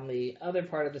had on the other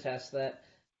part of the test, that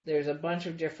there's a bunch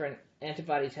of different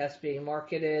antibody tests being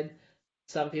marketed.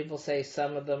 Some people say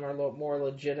some of them are more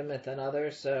legitimate than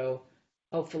others, so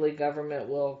hopefully government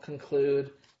will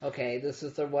conclude, okay, this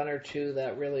is the one or two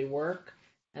that really work,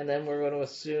 and then we're going to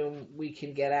assume we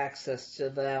can get access to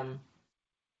them.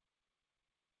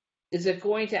 Is it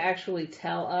going to actually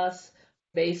tell us,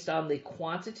 based on the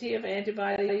quantity of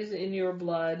antibodies in your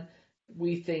blood,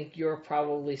 we think you're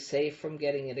probably safe from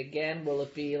getting it again? Will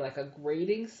it be like a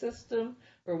grading system,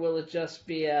 or will it just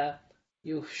be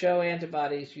you show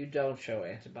antibodies, you don't show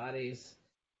antibodies,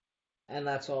 and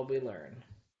that's all we learn?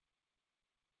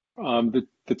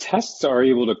 The tests are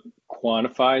able to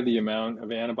quantify the amount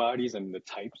of antibodies and the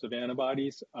types of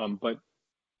antibodies, but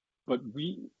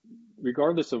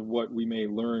regardless of what we may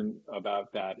learn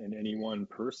about that in any one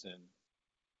person,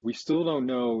 we still don't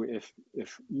know if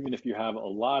even if you have a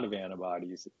lot of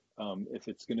antibodies, if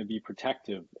it's going to be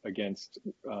protective against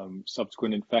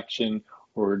subsequent infection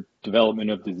or development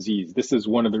of disease. This is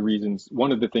one of the reasons,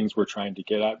 one of the things we're trying to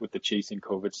get at with the Chasing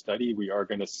COVID study. We are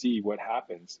going to see what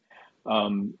happens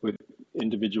with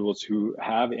individuals who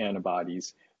have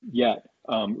antibodies, yet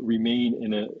remain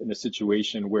in a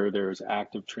situation where there's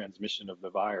active transmission of the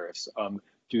virus.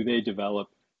 Do they develop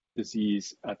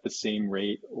disease at the same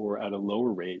rate or at a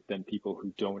lower rate than people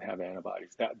who don't have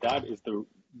antibodies? That is the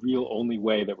real only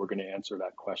way that we're going to answer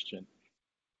that question.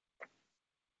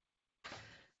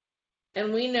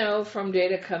 And we know from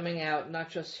data coming out, not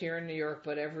just here in New York,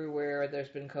 but everywhere there's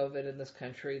been COVID in this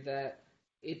country, that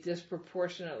it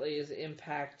disproportionately is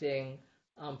impacting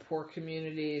poor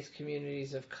communities,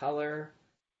 communities of color.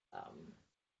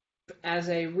 As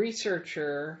a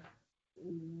researcher,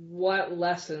 what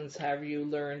lessons have you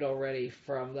learned already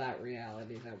from that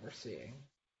reality that we're seeing?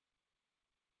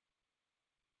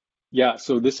 Yeah,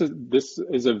 so this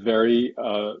is a very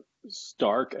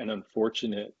stark and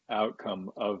unfortunate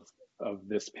outcome of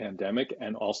this pandemic,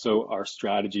 and also our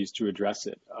strategies to address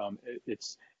it.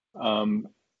 It's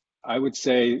I would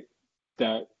say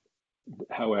that,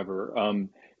 however,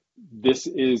 this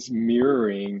is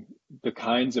mirroring the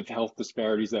kinds of health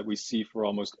disparities that we see for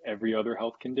almost every other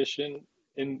health condition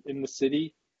in the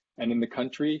city and in the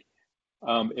country.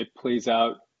 It plays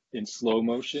out in slow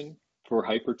motion for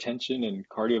hypertension and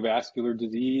cardiovascular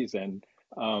disease and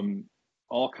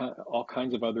all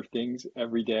kinds of other things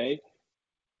every day.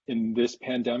 In this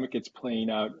pandemic, it's playing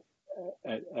out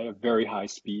at a very high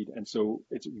speed, and so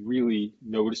it's really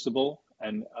noticeable.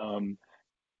 And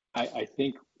I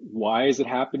think, why is it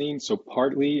happening? So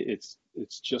partly it's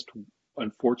just,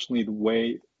 unfortunately,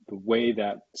 the way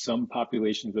that some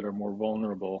populations that are more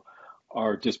vulnerable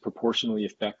are disproportionately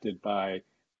affected by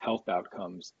health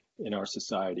outcomes in our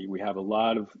society. We have a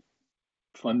lot of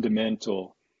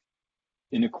fundamental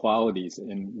inequalities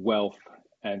in wealth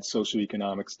and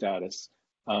socioeconomic status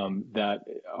that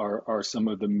are some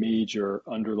of the major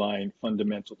underlying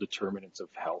fundamental determinants of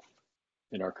health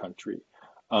in our country.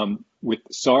 With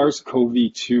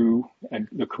SARS-CoV-2 and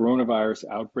the coronavirus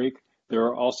outbreak, there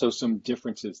are also some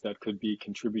differences that could be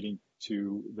contributing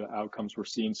to the outcomes we're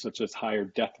seeing, such as higher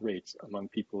death rates among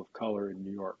people of color in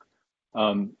New York.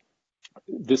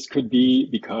 This could be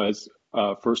because,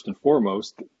 first and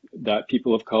foremost, that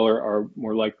people of color are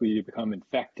more likely to become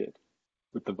infected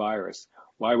with the virus.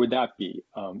 Why would that be?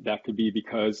 That could be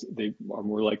because they are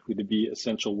more likely to be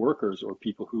essential workers or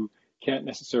people who can't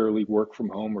necessarily work from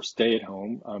home or stay at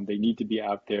home. They need to be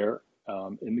out there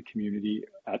in the community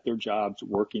at their jobs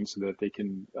working so that they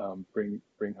can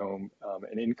bring home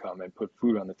an income and put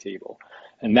food on the table.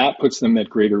 And that puts them at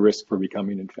greater risk for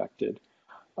becoming infected.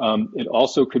 It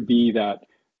also could be that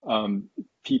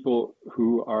people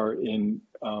who are in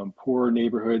poorer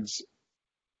neighborhoods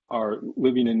are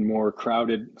living in more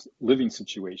crowded living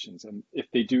situations. And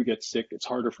if they do get sick, it's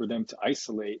harder for them to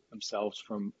isolate themselves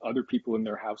from other people in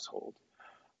their household.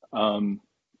 And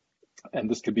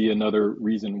this could be another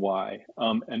reason why.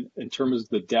 And in terms of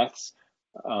the deaths,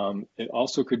 it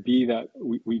also could be that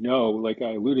we know, like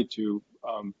I alluded to,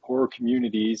 poorer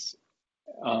communities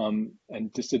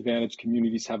and disadvantaged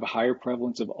communities have a higher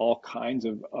prevalence of all kinds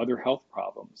of other health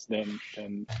problems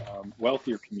than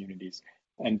wealthier communities.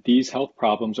 And these health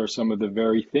problems are some of the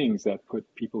very things that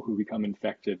put people who become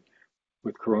infected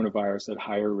with coronavirus at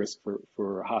higher risk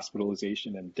for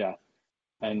hospitalization and death.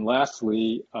 And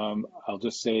lastly, I'll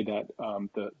just say that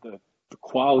the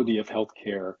quality of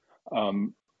healthcare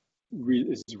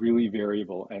is really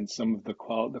variable, and some of the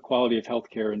quality of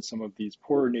healthcare in some of these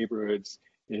poorer neighborhoods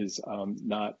is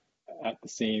not at the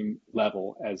same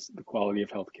level as the quality of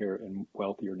healthcare in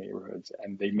wealthier neighborhoods,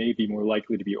 and they may be more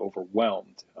likely to be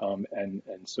overwhelmed. And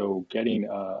so getting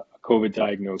a COVID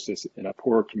diagnosis in a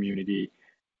poorer community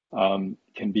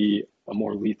can be a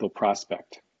more lethal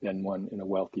prospect than one in a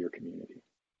wealthier community.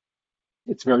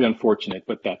 It's very unfortunate,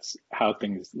 but that's how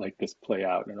things like this play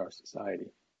out in our society.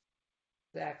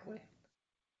 Exactly.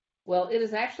 Well, it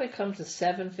has actually come to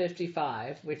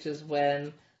 7:55, which is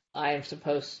when I am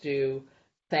supposed to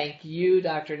thank you,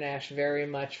 Dr. Nash, very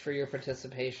much for your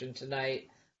participation tonight.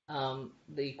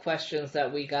 The questions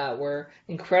that we got were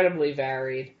incredibly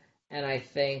varied, and I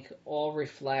think all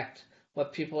reflect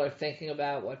what people are thinking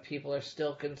about, what people are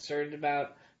still concerned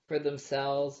about for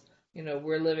themselves. You know,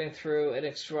 we're living through an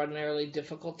extraordinarily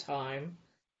difficult time,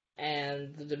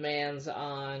 and the demands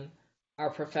on our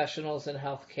professionals in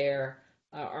healthcare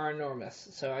are enormous.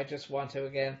 So I just want to,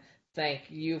 again, thank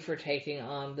you for taking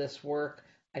on this work.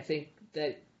 I think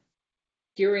that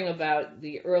hearing about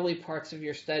the early parts of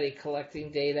your study,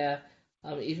 collecting data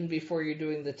even before you're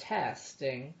doing the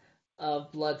testing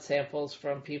of blood samples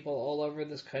from people all over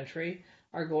this country,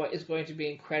 is going to be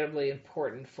incredibly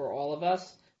important for all of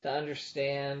us to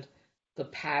understand the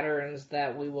patterns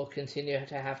that we will continue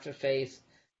to have to face,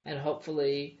 and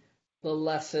hopefully the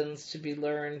lessons to be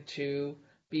learned to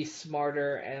be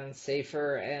smarter and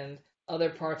safer, and other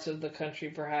parts of the country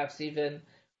perhaps even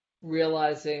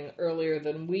realizing earlier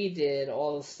than we did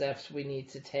all the steps we need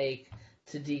to take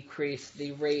to decrease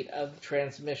the rate of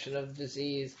transmission of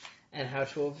disease and how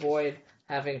to avoid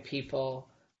having people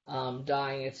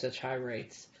dying at such high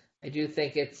rates. I do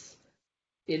think it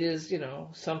is,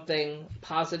 something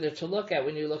positive to look at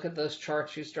when you look at those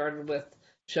charts you started with,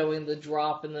 showing the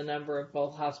drop in the number of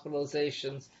both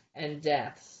hospitalizations and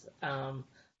deaths.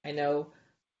 I know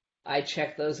I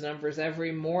check those numbers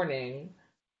every morning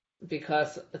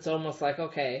because it's almost like,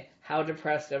 okay, how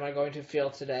depressed am I going to feel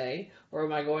today? Or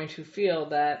am I going to feel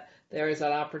that there is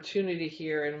an opportunity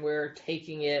here and we're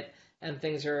taking it and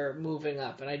things are moving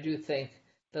up? And I do think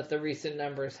that the recent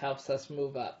numbers helps us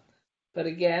move up. But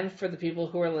again, for the people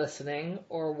who are listening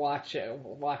or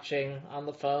watching on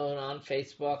the phone, on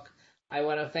Facebook, I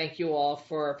want to thank you all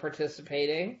for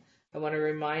participating. I want to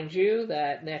remind you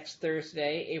that next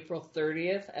Thursday, April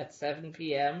 30th at 7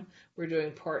 p.m., we're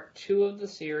doing part 2 of the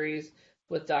series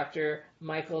with Dr.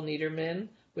 Michael Niederman,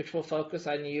 which will focus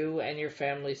on you and your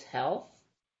family's health.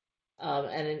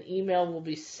 And an email will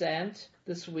be sent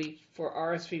this week for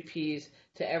RSVPs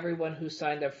to everyone who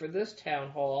signed up for this town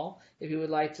hall. If you would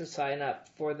like to sign up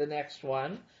for the next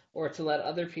one, or to let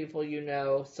other people you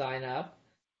know sign up.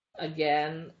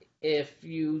 Again, if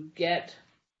you get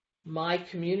my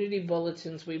community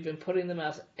bulletins, we've been putting them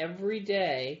out every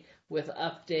day with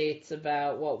updates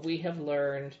about what we have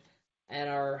learned and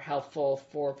are helpful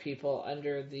for people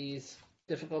under these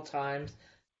difficult times.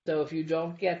 So if you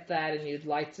don't get that and you'd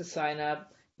like to sign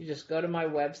up, you just go to my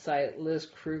website,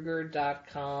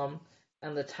 lizkrueger.com,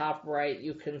 and the top right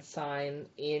you can sign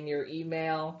in your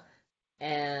email,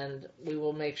 and we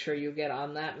will make sure you get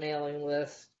on that mailing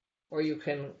list, or you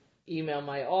can email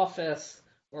my office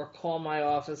or call my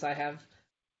office. I have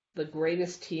the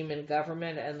greatest team in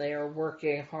government, and they are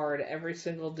working hard every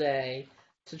single day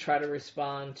to try to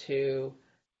respond to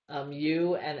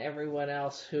you and everyone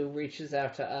else who reaches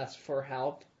out to us for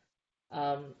help.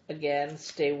 Again,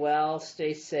 stay well,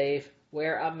 stay safe,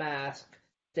 wear a mask,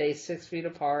 stay 6 feet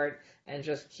apart, and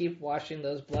just keep washing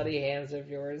those bloody hands of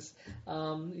yours.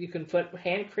 You can put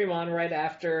hand cream on right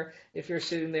after if you're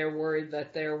sitting there worried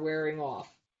that they're wearing off.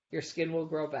 Your skin will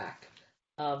grow back.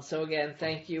 So again,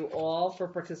 thank you all for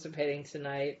participating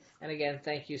tonight. And again,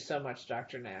 thank you so much,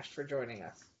 Dr. Nash, for joining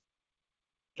us.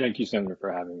 Thank you, Senator,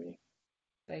 for having me.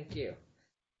 Thank you.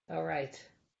 All right.